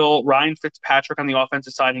Samuel, Ryan Fitzpatrick on the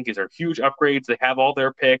offensive side, I think are huge upgrades. They have all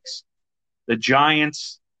their picks. The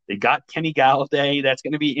Giants, they got Kenny Galladay. That's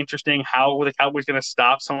going to be interesting. How are the Cowboys going to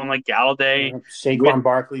stop someone like Galladay? Saquon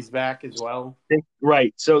Barkley's back as well.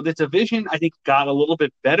 Right. So the division, I think, got a little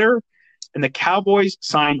bit better, and the Cowboys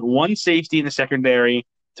signed one safety in the secondary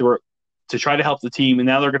to to try to help the team, and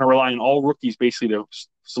now they're going to rely on all rookies basically to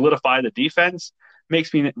solidify the defense.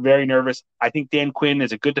 Makes me very nervous. I think Dan Quinn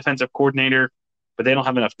is a good defensive coordinator, but they don't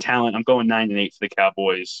have enough talent. I'm going 9-8 for the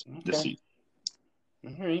Cowboys this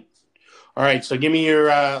season. All right. So give me your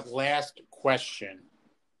last question.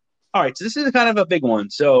 All right. So this is kind of a big one.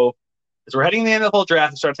 So as we're heading to the end of the whole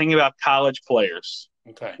draft, start thinking about college players.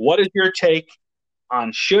 Okay. What is your take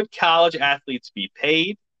on should college athletes be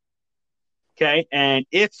paid? Okay. And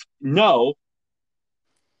if no,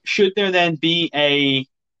 should there then be a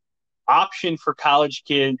option for college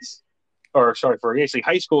kids, or sorry, for basically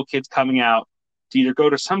high school kids coming out to either go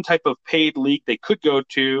to some type of paid league they could go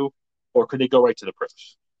to, or could they go right to the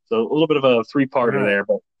pros? So a little bit of a three-parter there,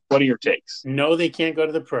 but what are your takes? No, they can't go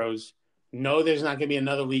to the pros. No, there's not going to be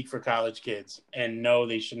another league for college kids. And no,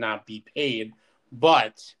 they should not be paid.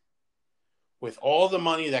 But with all the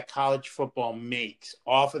money that college football makes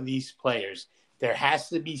off of these players, there has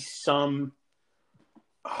to be some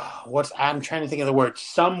I'm trying to think of the word,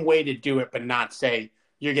 some way to do it, but not say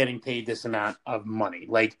you're getting paid this amount of money.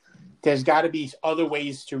 Like, there's got to be other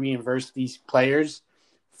ways to reimburse these players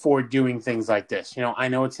for doing things like this. I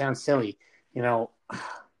know it sounds silly. I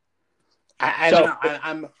don't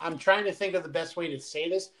know. I'm trying to think of the best way to say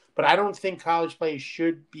this, but I don't think college players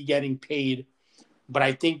should be getting paid. But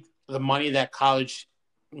I think the money that college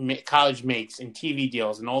makes in TV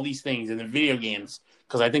deals and all these things and the video games,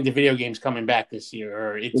 because I think the video game's coming back this year,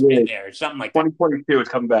 or it's been there, or something like that. 2022 is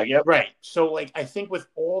coming back, yep. Right. So, I think with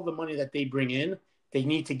all the money that they bring in, they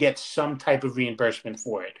need to get some type of reimbursement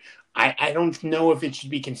for it. I don't know if it should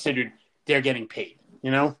be considered they're getting paid,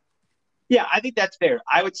 Yeah, I think that's fair.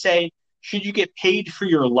 I would say, should you get paid for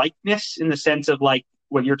your likeness in the sense of like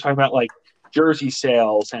what you're talking about, like jersey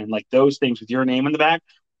sales and like those things with your name in the back?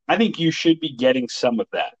 I think you should be getting some of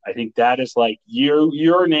that. I think that is like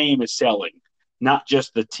your name is selling, not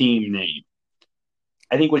just the team name.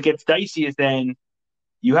 I think what gets dicey is then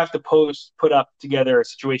you have to put up together a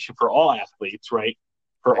situation for all athletes, right?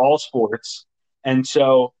 For all sports. And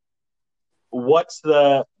so what's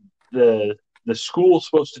the school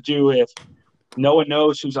supposed to do if no one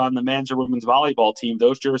knows who's on the men's or women's volleyball team?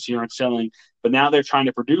 Those jerseys aren't selling, but now they're trying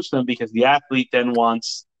to produce them because the athlete then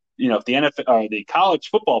wants, if the NFL or the college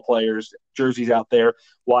football players' jerseys out there,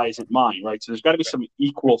 why isn't mine, right? So there's got to be some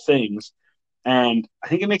equal things. And I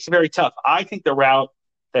think it makes it very tough. I think the route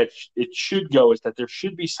that it should go is that there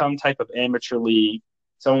should be some type of amateur league.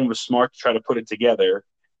 Someone was smart to try to put it together,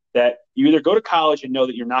 that you either go to college and know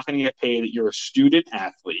that you're not going to get paid, that you're a student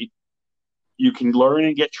athlete. You can learn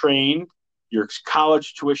and get trained. Your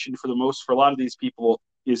college tuition for a lot of these people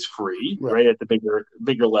is free, right? At the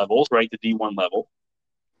bigger levels, right? The D1 level.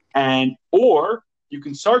 Or you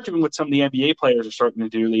can start doing what some of the NBA players are starting to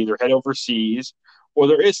do. They either head overseas, or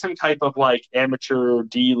there is some type of like amateur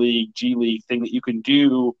D League, G League thing that you can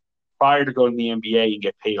do prior to going to the NBA and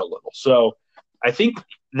get paid a little. So I think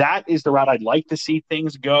that is the route I'd like to see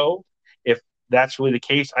things go. If that's really the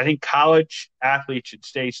case, I think college athletes should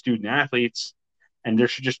stay student athletes, and there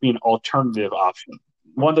should just be an alternative option.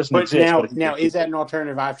 One doesn't exist. Now, is that an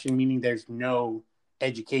alternative option, meaning there's no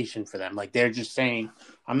education for them? Like, they're just saying,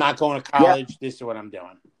 I'm not going to college, This is what I'm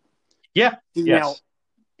doing. Yeah. Now,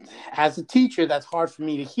 as a teacher, that's hard for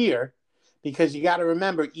me to hear, because you got to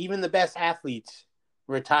remember, even the best athletes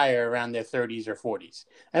retire around their 30s or 40s.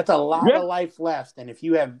 That's a lot of life left. And if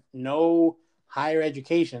you have no higher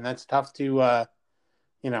education, that's tough to, I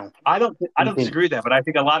don't disagree with that, but I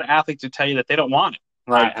think a lot of athletes would tell you that they don't want it.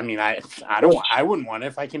 Right. I wouldn't want it.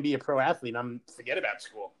 If I can be a pro athlete, forget about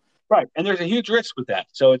school. Right. And there's a huge risk with that.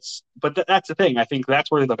 So that's the thing. I think that's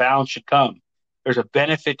where the balance should come. There's a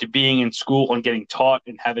benefit to being in school and getting taught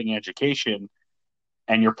and having an education,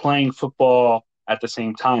 and you're playing football at the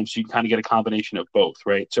same time. So you kind of get a combination of both,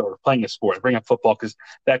 right? So we're playing a sport. I bring up football because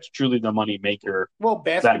that's truly the money maker. Well,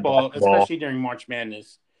 basketball, especially during March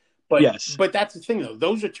Madness. But, but that's the thing, though.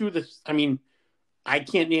 Those are two of the – I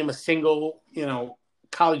can't name a single,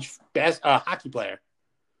 college hockey player.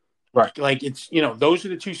 Right. Like, it's, those are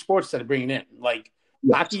the two sports that are bringing in. Like,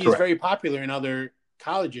 hockey is very popular in other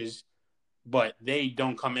colleges, but they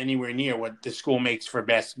don't come anywhere near what the school makes for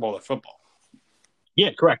basketball or football.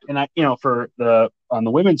 Yeah, correct. And on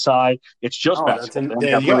the women's side, it's just basketball.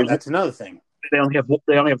 There you go. That's another thing. They only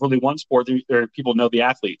have really one sport. People know the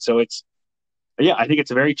athlete. So I think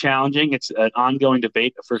it's very challenging. It's an ongoing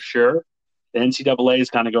debate for sure. The NCAA is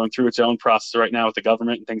kind of going through its own process right now with the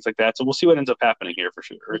government and things like that. So we'll see what ends up happening here for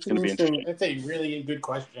sure. It's going to be interesting. That's a really good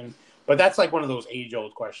question. But that's like one of those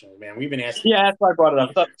age-old questions, man. We've been asking. Yeah, that's why I brought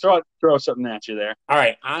it up. Throw something at you there. All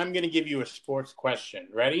right, I'm going to give you a sports question.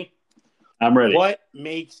 Ready? I'm ready. What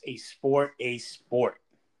makes a sport a sport?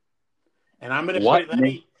 And I'm going to What put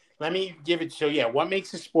let me give it. So yeah, what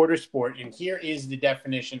makes a sport a sport? And here is the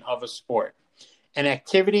definition of a sport: an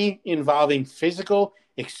activity involving physical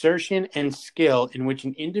exertion and skill in which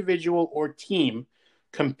an individual or team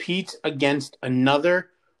competes against another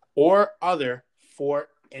or other for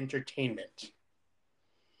entertainment.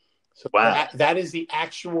 So Wow. that is the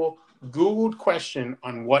actual Googled question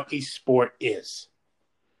on what a sport is.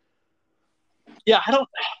 Yeah,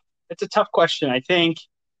 it's a tough question. I think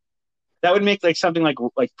that would make like something like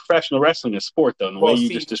professional wrestling a sport, though, in the way you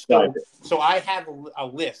just described it. So I have a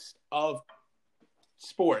list of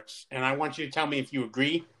sports, and I want you to tell me if you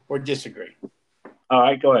agree or disagree. All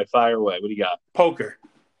right, go ahead. Fire away. What do you got? Poker.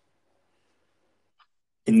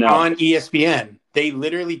 It's on ESPN. They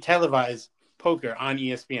literally televise poker on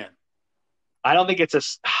ESPN. I don't think it's a.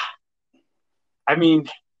 I mean,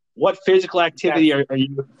 what physical activity are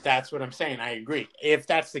you? That's what I'm saying. I agree. If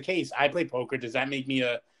that's the case, I play poker. Does that make me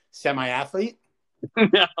a semi-athlete?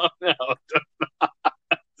 No.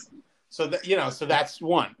 So so that's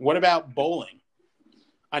one. What about bowling?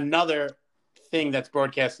 Another thing that's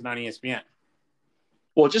broadcasted on ESPN.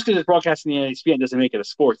 Well, just because it's broadcasted on ESPN doesn't make it a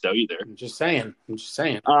sport, though, either. I'm just saying.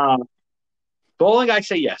 Bowling, I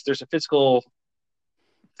say yes. There's a physical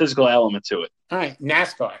element to it. All right,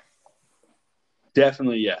 NASCAR.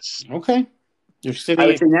 Definitely yes. Okay. You're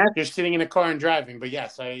sitting in a car and driving, but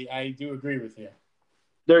yes, I do agree with you.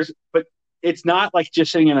 But it's not like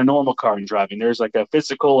just sitting in a normal car and driving. There's like a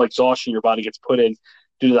physical exhaustion your body gets put in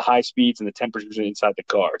due to the high speeds and the temperatures inside the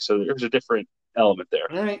car. So there's a different element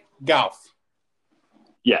there. All right. Golf.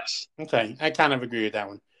 Yes. Okay. I kind of agree with that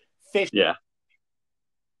one. Fishing. Yeah.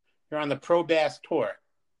 You're on the Pro Bass Tour.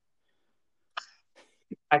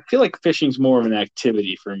 I feel like fishing's more of an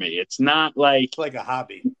activity for me. It's not like it's like a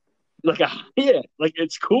hobby. Like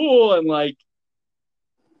it's cool and like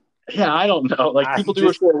I don't know. Like people do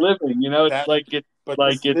it for a living, you know.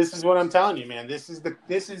 This is what I'm telling you, man. This is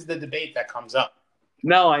the debate that comes up.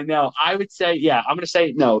 No, I know. I would say, I'm going to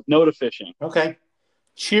say no to fishing. Okay.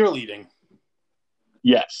 Cheerleading.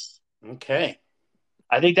 Yes. Okay.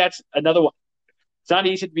 I think that's another one. It's not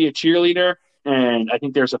easy to be a cheerleader, and I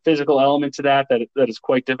think there's a physical element to that is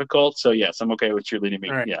quite difficult. So yes, I'm okay with cheerleading.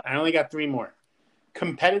 All right. Yeah. I only got 3 more.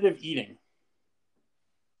 Competitive eating.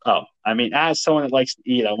 Oh, I mean, as someone that likes to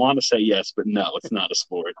eat, I want to say yes, but no, it's not a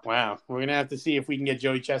sport. Wow. We're going to have to see if we can get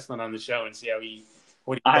Joey Chestnut on the show and see how he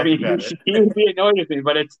would be annoyed with me,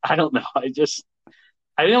 but I don't know.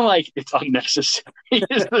 I don't like it's unnecessary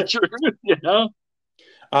is the truth, you know?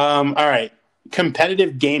 All right.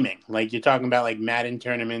 Competitive gaming. Like you're talking about like Madden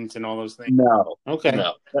tournaments and all those things. No. Okay.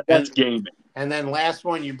 No. That's gaming. And then last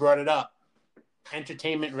one, you brought it up.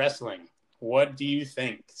 Entertainment wrestling. What do you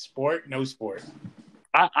think? Sport, no sport?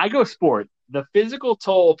 I go sport. The physical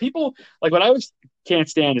toll, people like what I always can't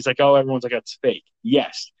stand is like, oh, everyone's like, that's fake.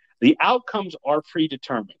 Yes. The outcomes are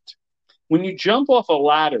predetermined. When you jump off a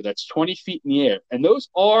ladder that's 20 feet in the air, and those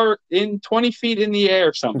are in 20 feet in the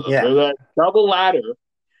air, some of them, they're that double ladder,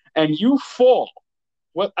 and you fall,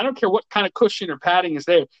 I don't care what kind of cushion or padding is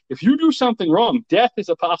there. If you do something wrong, death is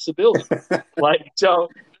a possibility. So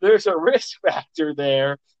there's a risk factor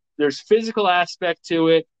there. There's physical aspect to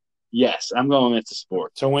it. Yes, I'm going into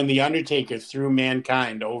sport. So when The Undertaker threw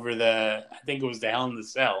Mankind over I think it was the Hell in the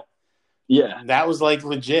Cell. Yeah. That was like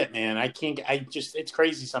legit, man. It's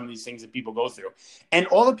crazy some of these things that people go through. And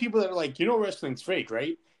all the people that are like, wrestling's fake,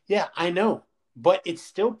 right? Yeah, I know. But it's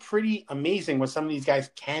still pretty amazing what some of these guys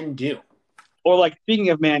can do. Or like speaking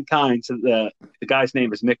of Mankind, so the guy's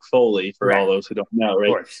name is Mick Foley, for all those who don't know, right?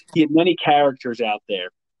 Of course. He had many characters out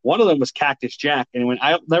there. One of them was Cactus Jack, and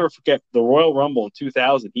I'll never forget the Royal Rumble in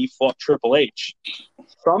 2000, he fought Triple H.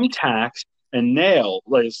 Thumbtacks and nails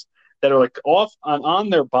that are like off on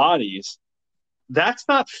their bodies. That's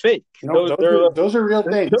not fake. No, those are real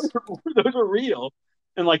things. Those are real.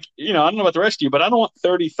 And I don't know about the rest of you, but I don't want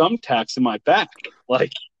 30 thumbtacks in my back.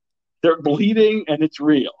 Like, they're bleeding and it's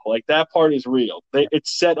real. Like, that part is real.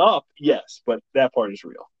 It's set up, yes, but that part is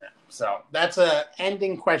real. So that's a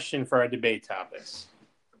ending question for our debate topics.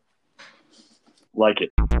 Like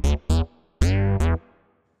it.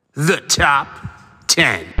 The top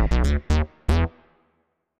 10.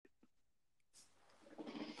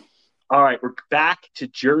 All right, we're back to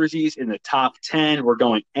jerseys in the top 10. We're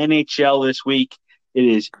going NHL this week. It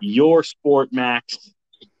is your sport, Max.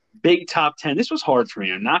 Big top 10. This was hard for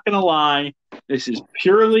me. I'm not going to lie. This is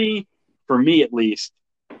purely, for me at least,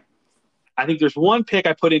 I think there's one pick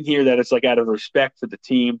I put in here that is like out of respect for the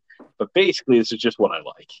team, but basically this is just what I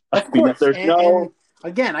like. Of course. And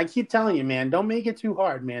again, I keep telling you, man, don't make it too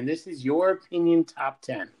hard, man. This is your opinion top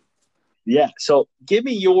 10. Yeah, so give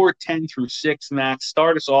me your 10 through 6, Max.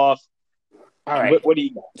 Start us off. All right. What do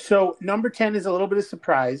you got? So number 10 is a little bit of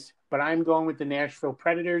surprise, but I'm going with the Nashville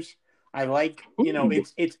Predators. I like,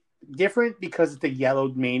 it's different because it's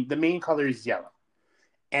the main color is yellow.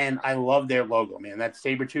 And I love their logo, man. That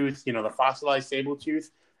saber tooth, the fossilized saber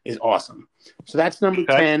tooth is awesome. So that's number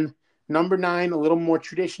 10. Number 9, a little more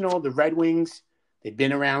traditional, the Red Wings. They've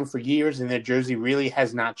been around for years, and their jersey really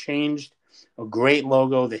has not changed. A great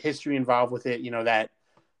logo, the history involved with it, that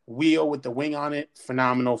wheel with the wing on it,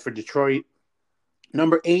 phenomenal for Detroit.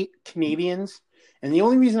 Number 8, Canadians. And the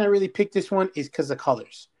only reason I really picked this one is because of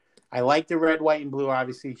colors. I like the red, white, and blue,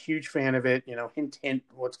 obviously. Huge fan of it. Hint, hint,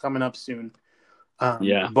 what's coming up soon.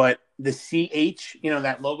 But the CH,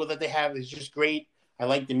 that logo that they have is just great. I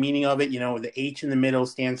like the meaning of it. The H in the middle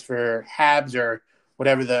stands for Habs or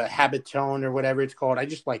whatever, the Habitone or whatever it's called. I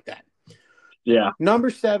just like that. Yeah. Number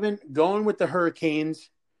 7, going with the Hurricanes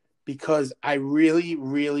because I really,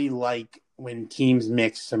 really like when teams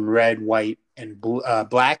mix some red, white, and blue,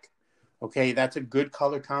 black. Okay, that's a good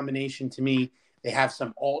color combination to me. They have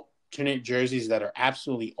some alternate jerseys that are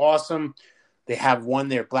absolutely awesome. They have one,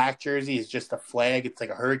 their black jersey is just a flag. It's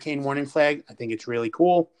like a hurricane warning flag. I think it's really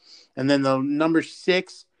cool. And then the number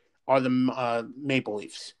 6 are the Maple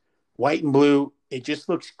Leafs. White and blue. It just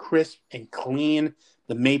looks crisp and clean.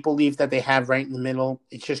 The maple leaf that they have right in the middle,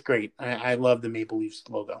 it's just great. I love the Maple Leafs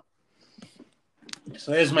logo.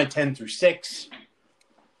 So there's my 10 through 6.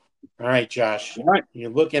 All right, Josh. All right. You're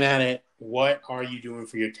looking at it. What are you doing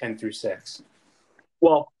for your 10 through 6?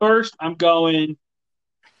 Well, first, I'm going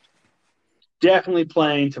definitely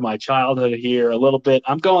playing to my childhood here a little bit.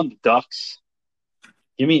 I'm going the Ducks.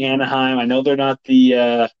 Give me Anaheim. I know they're not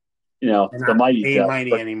the mighty Ducks.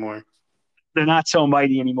 Mighty anymore. They're not so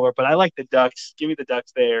mighty anymore, but I like the Ducks. Give me the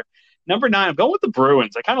Ducks there. Number 9, I'm going with the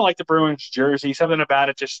Bruins. I kind of like the Bruins jersey. Something about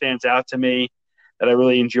it just stands out to me that I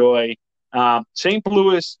really enjoy. St.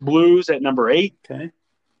 Louis Blues at number 8. Okay.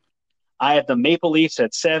 I have the Maple Leafs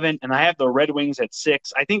at 7, and I have the Red Wings at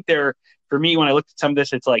 6. I think they're, for me, when I looked at some of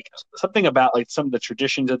this, it's like something about like some of the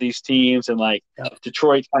traditions of these teams, and like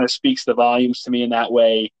Detroit kind of speaks the volumes to me in that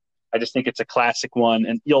way. I just think it's a classic one,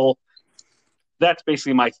 and that's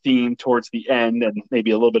basically my theme towards the end, and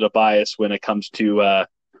maybe a little bit of bias when it comes to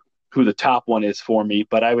who the top one is for me.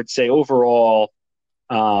 But I would say overall,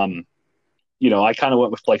 I kind of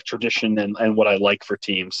went with like tradition and what I like for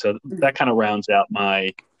teams. So that kind of rounds out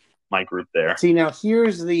my group there. See, now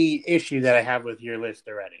here's the issue that I have with your list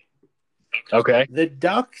already. Okay. The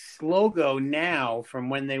Ducks logo now from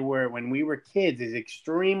when we were kids is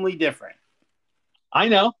extremely different. I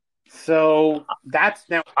know. So that's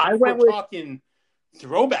now talking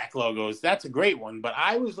throwback logos. That's a great one, but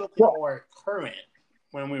I was looking more current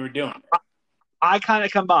when we were doing it. I kind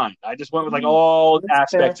of combined. I just went with like all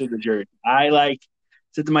aspects of the jersey. I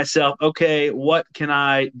said to myself, okay, what can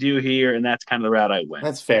I do here? And that's kind of the route I went.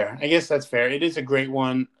 That's fair. I guess that's fair. It is a great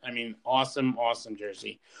one. I mean, awesome, awesome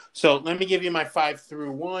jersey. So let me give you my 5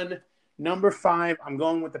 through 1. Number 5, I'm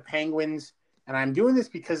going with the Penguins, and I'm doing this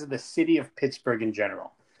because of the city of Pittsburgh in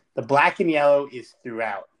general. The black and yellow is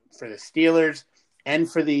throughout for the Steelers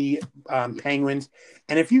and for the Penguins.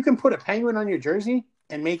 And if you can put a penguin on your jersey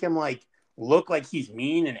and make him look like he's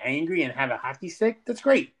mean and angry and have a hockey stick, that's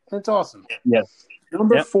great. That's awesome. Yes.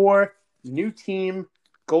 Number 4, new team,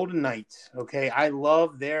 Golden Knights. Okay, I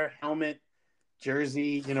love their helmet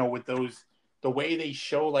jersey, with the way they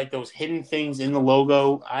show those hidden things in the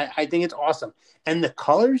logo. I think it's awesome. And the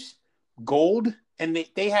colors, gold, and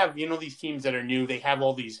they have, these teams that are new, they have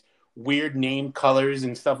all these weird name colors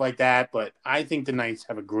and stuff like that, but I think the Knights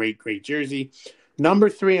have a great, great jersey. Number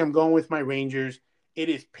 3, I'm going with my Rangers. It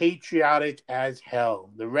is patriotic as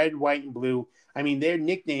hell. The red, white, and blue. I mean, their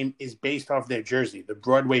nickname is based off their jersey, the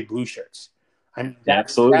Broadway Blue Shirts.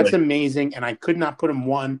 Absolutely. That's amazing, and I could not put them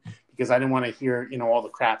 1 because I didn't want to hear, all the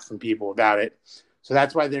crap from people about it. So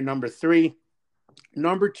that's why they're number 3.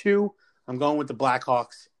 Number 2, I'm going with the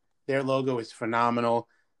Blackhawks. Their logo is phenomenal.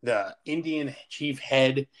 The Indian chief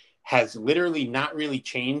head has literally not really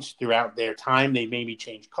changed throughout their time. They maybe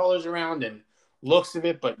changed colors around and looks of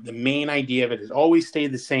it, but the main idea of it has always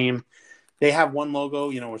stayed the same. They have one logo,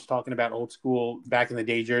 we're talking about old school back in the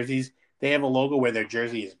day jerseys. They have a logo where their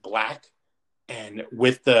jersey is black and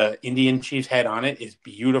with the Indian Chief's head on it is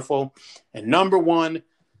beautiful. And number 1,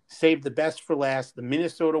 save the best for last. The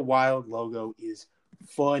Minnesota Wild logo is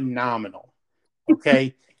phenomenal.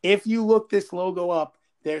 Okay. If you look this logo up,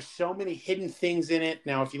 there's so many hidden things in it.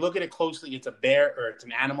 Now, if you look at it closely, it's a bear or it's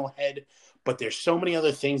an animal head, but there's so many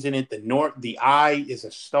other things in it. The eye is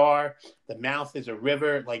a star. The mouth is a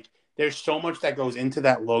river. There's so much that goes into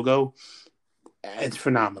that logo. It's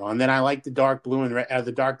phenomenal. And then I like the dark blue and red,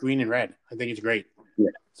 the dark green and red. I think it's great.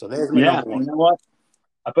 So there's my Yeah, number you one. know what?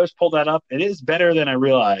 I just pulled that up. It is better than I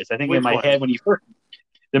realized. I think in Which my one? head when you first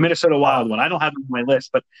the Minnesota Wild one, I don't have it on my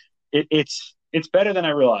list, but it's better than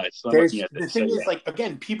I realized when looking There's at the this. So thing yeah, is, like,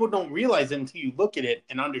 again, people don't realize it until you look at it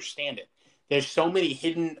and understand it. There's so many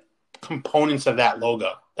hidden components of that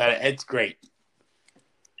logo that it's great.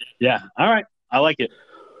 yeah. All right, I like it.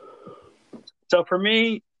 So for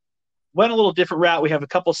me, went a little different route. We have a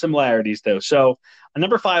couple similarities though. So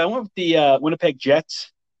number 5, I went with the Winnipeg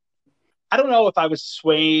Jets. I don't know if I was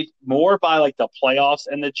swayed more by like the playoffs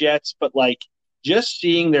and the Jets, but like just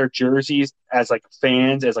seeing their jerseys as like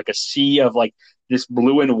fans, as like a sea of like this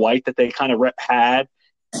blue and white that they kind of had.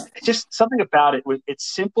 It's just something about it.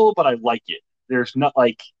 It's simple, but I like it. There's not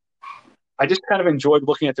like I just kind of enjoyed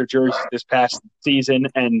looking at their jerseys this past season,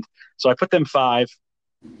 and so I put them 5.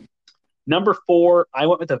 Number 4, I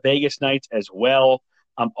went with the Vegas Knights as well.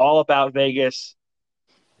 I'm all about Vegas.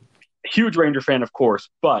 Huge Ranger fan, of course,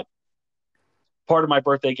 but part of my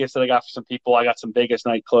birthday gifts that I got for some people, I got some Vegas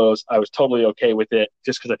Knight clothes. I was totally okay with it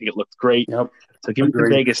just because I think it looked great. Yep. So give me some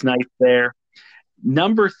Vegas Knights there.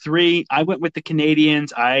 Number 3, I went with the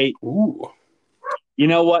Canadians. You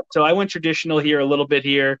know what? So I went traditional here a little bit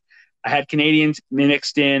here. I had Canadians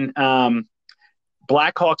mixed in.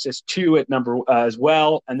 Blackhawks as 2 at number as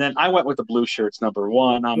well, and then I went with the blue shirts number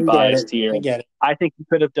 1. I'm biased here. I get it. I think you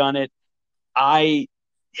could have done it.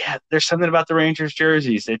 There's something about the Rangers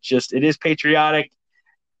jerseys. It is patriotic.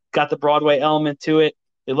 Got the Broadway element to it.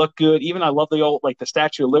 They look good. Even I love the old like the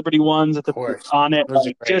Statue of Liberty ones on it. Those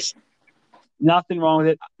Like, just nothing wrong with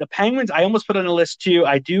it. The Penguins, I almost put on the list too.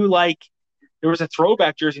 I do like. There was a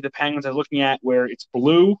throwback jersey the Penguins I was looking at where it's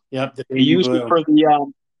blue. Yep, the they used blue. it for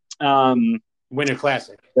the Winter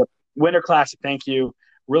Classic. Winter Classic. Thank you.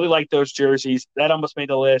 Really like those jerseys. That almost made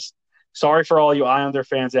the list. Sorry for all you Islander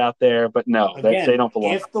fans out there, but no, Again, they don't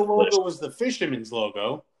belong. If the logo was the Fisherman's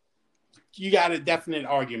logo, you got a definite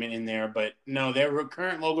argument in there. But no, their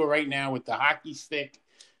current logo right now with the hockey stick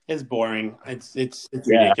is boring. It's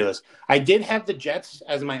ridiculous. I did have the Jets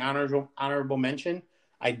as my honorable mention.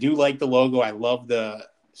 I do like the logo. I love the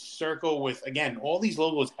circle with, again, all these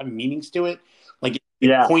logos have meanings to it. Like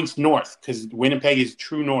it points north because Winnipeg is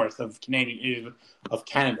true north of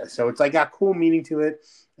Canada. So it's like got cool meaning to it.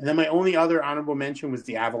 And then my only other honorable mention was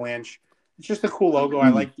the Avalanche. It's just a cool logo. I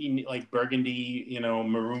like the burgundy,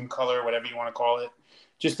 maroon color, whatever you want to call it.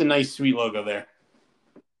 Just a nice, sweet logo there.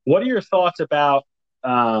 What are your thoughts about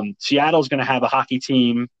Seattle's going to have a hockey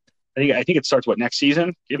team? I think it starts next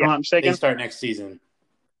season, if I'm not mistaken. They start next season.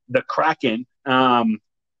 The Kraken.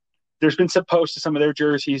 There's been some posts to some of their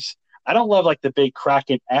jerseys. I don't love like the big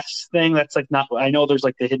Kraken S thing. That's like not. I know there's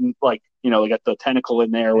like the hidden they got the tentacle in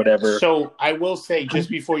there or whatever. So I will say just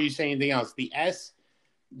before you say anything else, the S,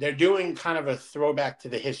 they're doing kind of a throwback to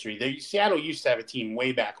the history. Seattle used to have a team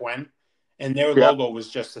way back when, and their logo was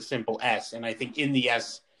just a simple S, and I think in the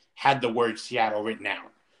S had the word Seattle written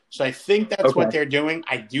out. So I think that's what they're doing.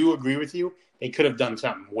 I do agree with you. They could have done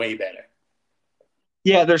something way better.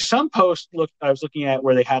 Yeah, there's some posts I was looking at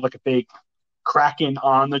where they had like a big Kraken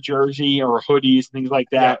on the jersey or hoodies, things like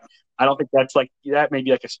that. Yeah. I don't think that's that may be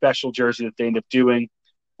like a special jersey that they end up doing.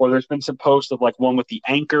 Or there's been some posts of like one with the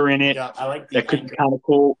anchor in it. Yeah, I like the that could be kind of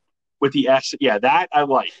cool with the S. Yeah, that I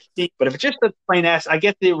like. But if it's just a plain S, I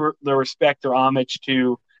get the respect or homage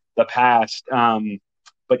to the past.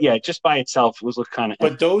 But yeah, just by itself, it was kind of.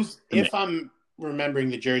 But those, if I'm remembering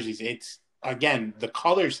the jerseys, it's again the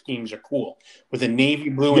color schemes are cool with a navy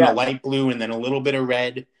blue and a light blue, and then a little bit of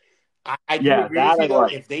red. I do agree with you though.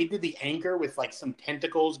 If they did the anchor with like some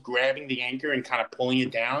tentacles grabbing the anchor and kind of pulling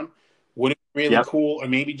it down, would it be really cool? Or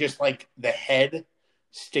maybe just like the head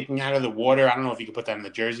sticking out of the water. I don't know if you could put that in the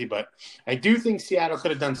jersey, but I do think Seattle could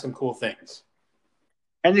have done some cool things.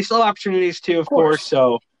 And they still have opportunities too, of course.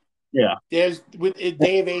 So yeah, there's with a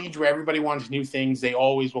day of age where everybody wants new things. They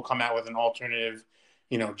always will come out with an alternative,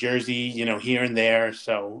 jersey, here and there.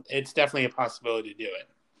 So it's definitely a possibility to do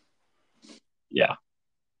it. Yeah.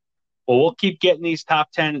 Well, we'll keep getting these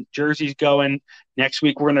top 10 jerseys going. Next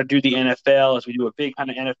week, we're going to do the NFL as we do a big kind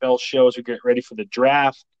of NFL show as we get ready for the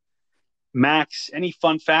draft. Max, any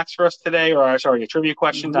fun facts for us today? Or, sorry, a trivia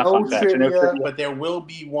question? No fun trivia, facts. But there will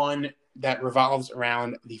be one that revolves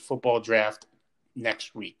around the football draft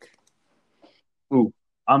next week. Ooh,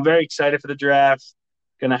 I'm very excited for the draft.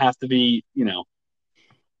 Going to have to be,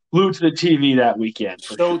 glued to the TV that weekend.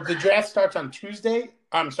 So the draft starts on Tuesday?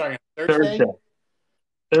 I'm sorry, on Thursday?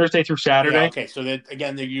 Thursday through Saturday. Yeah, okay, so that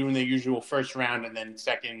again they're doing the usual first round and then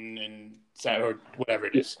second and or whatever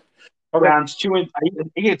it is. Okay. I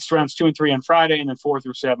think it's rounds 2 and 3 on Friday, and then 4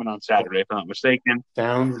 through 7 on Saturday, if I'm not mistaken.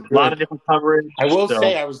 Sounds good. A lot of different coverage. I will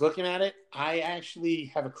say, I was looking at it. I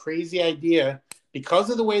actually have a crazy idea because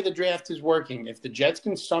of the way the draft is working. If the Jets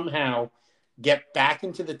can somehow get back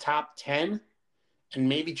into the top 10 and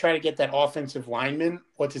maybe try to get that offensive lineman,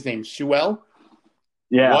 what's his name, Sewell?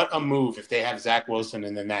 Yeah. What a move if they have Zach Wilson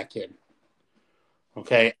and then that kid.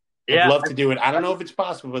 Okay. Yeah. I'd love to do it. I don't know if it's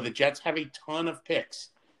possible, but the Jets have a ton of picks,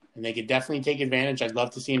 and they could definitely take advantage. I'd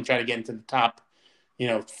love to see him try to get into the top,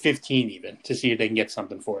 15 even, to see if they can get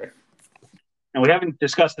something for it. And we haven't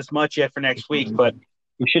discussed this much yet for next week, but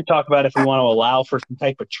we should talk about if we want to allow for some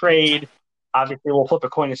type of trade. Obviously, we'll flip a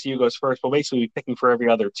coin to see who goes first. We'll basically be picking for every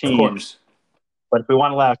other team. Of course. But if we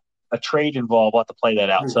want to allow a trade involved, we'll have to play that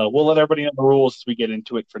out. So we'll let everybody know the rules as we get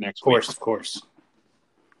into it for next week. Of course.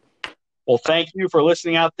 Well, thank you for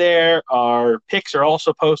listening out there. Our picks are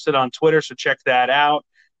also posted on Twitter, so check that out.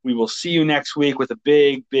 We will see you next week with a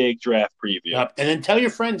big, big draft preview. Yep. And then tell your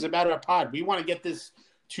friends about our pod. We want to get this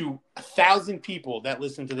to 1,000 people that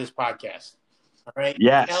listen to this podcast. All right?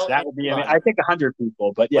 Yes, that would be. I think 100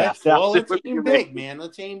 people, but yeah. Let's aim big, man.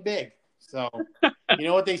 Let's aim big. So, you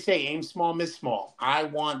know what they say, aim small, miss small. I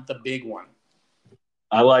want the big one.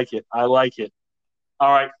 I like it.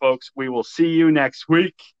 All right, folks. We will see you next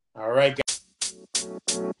week. All right, guys.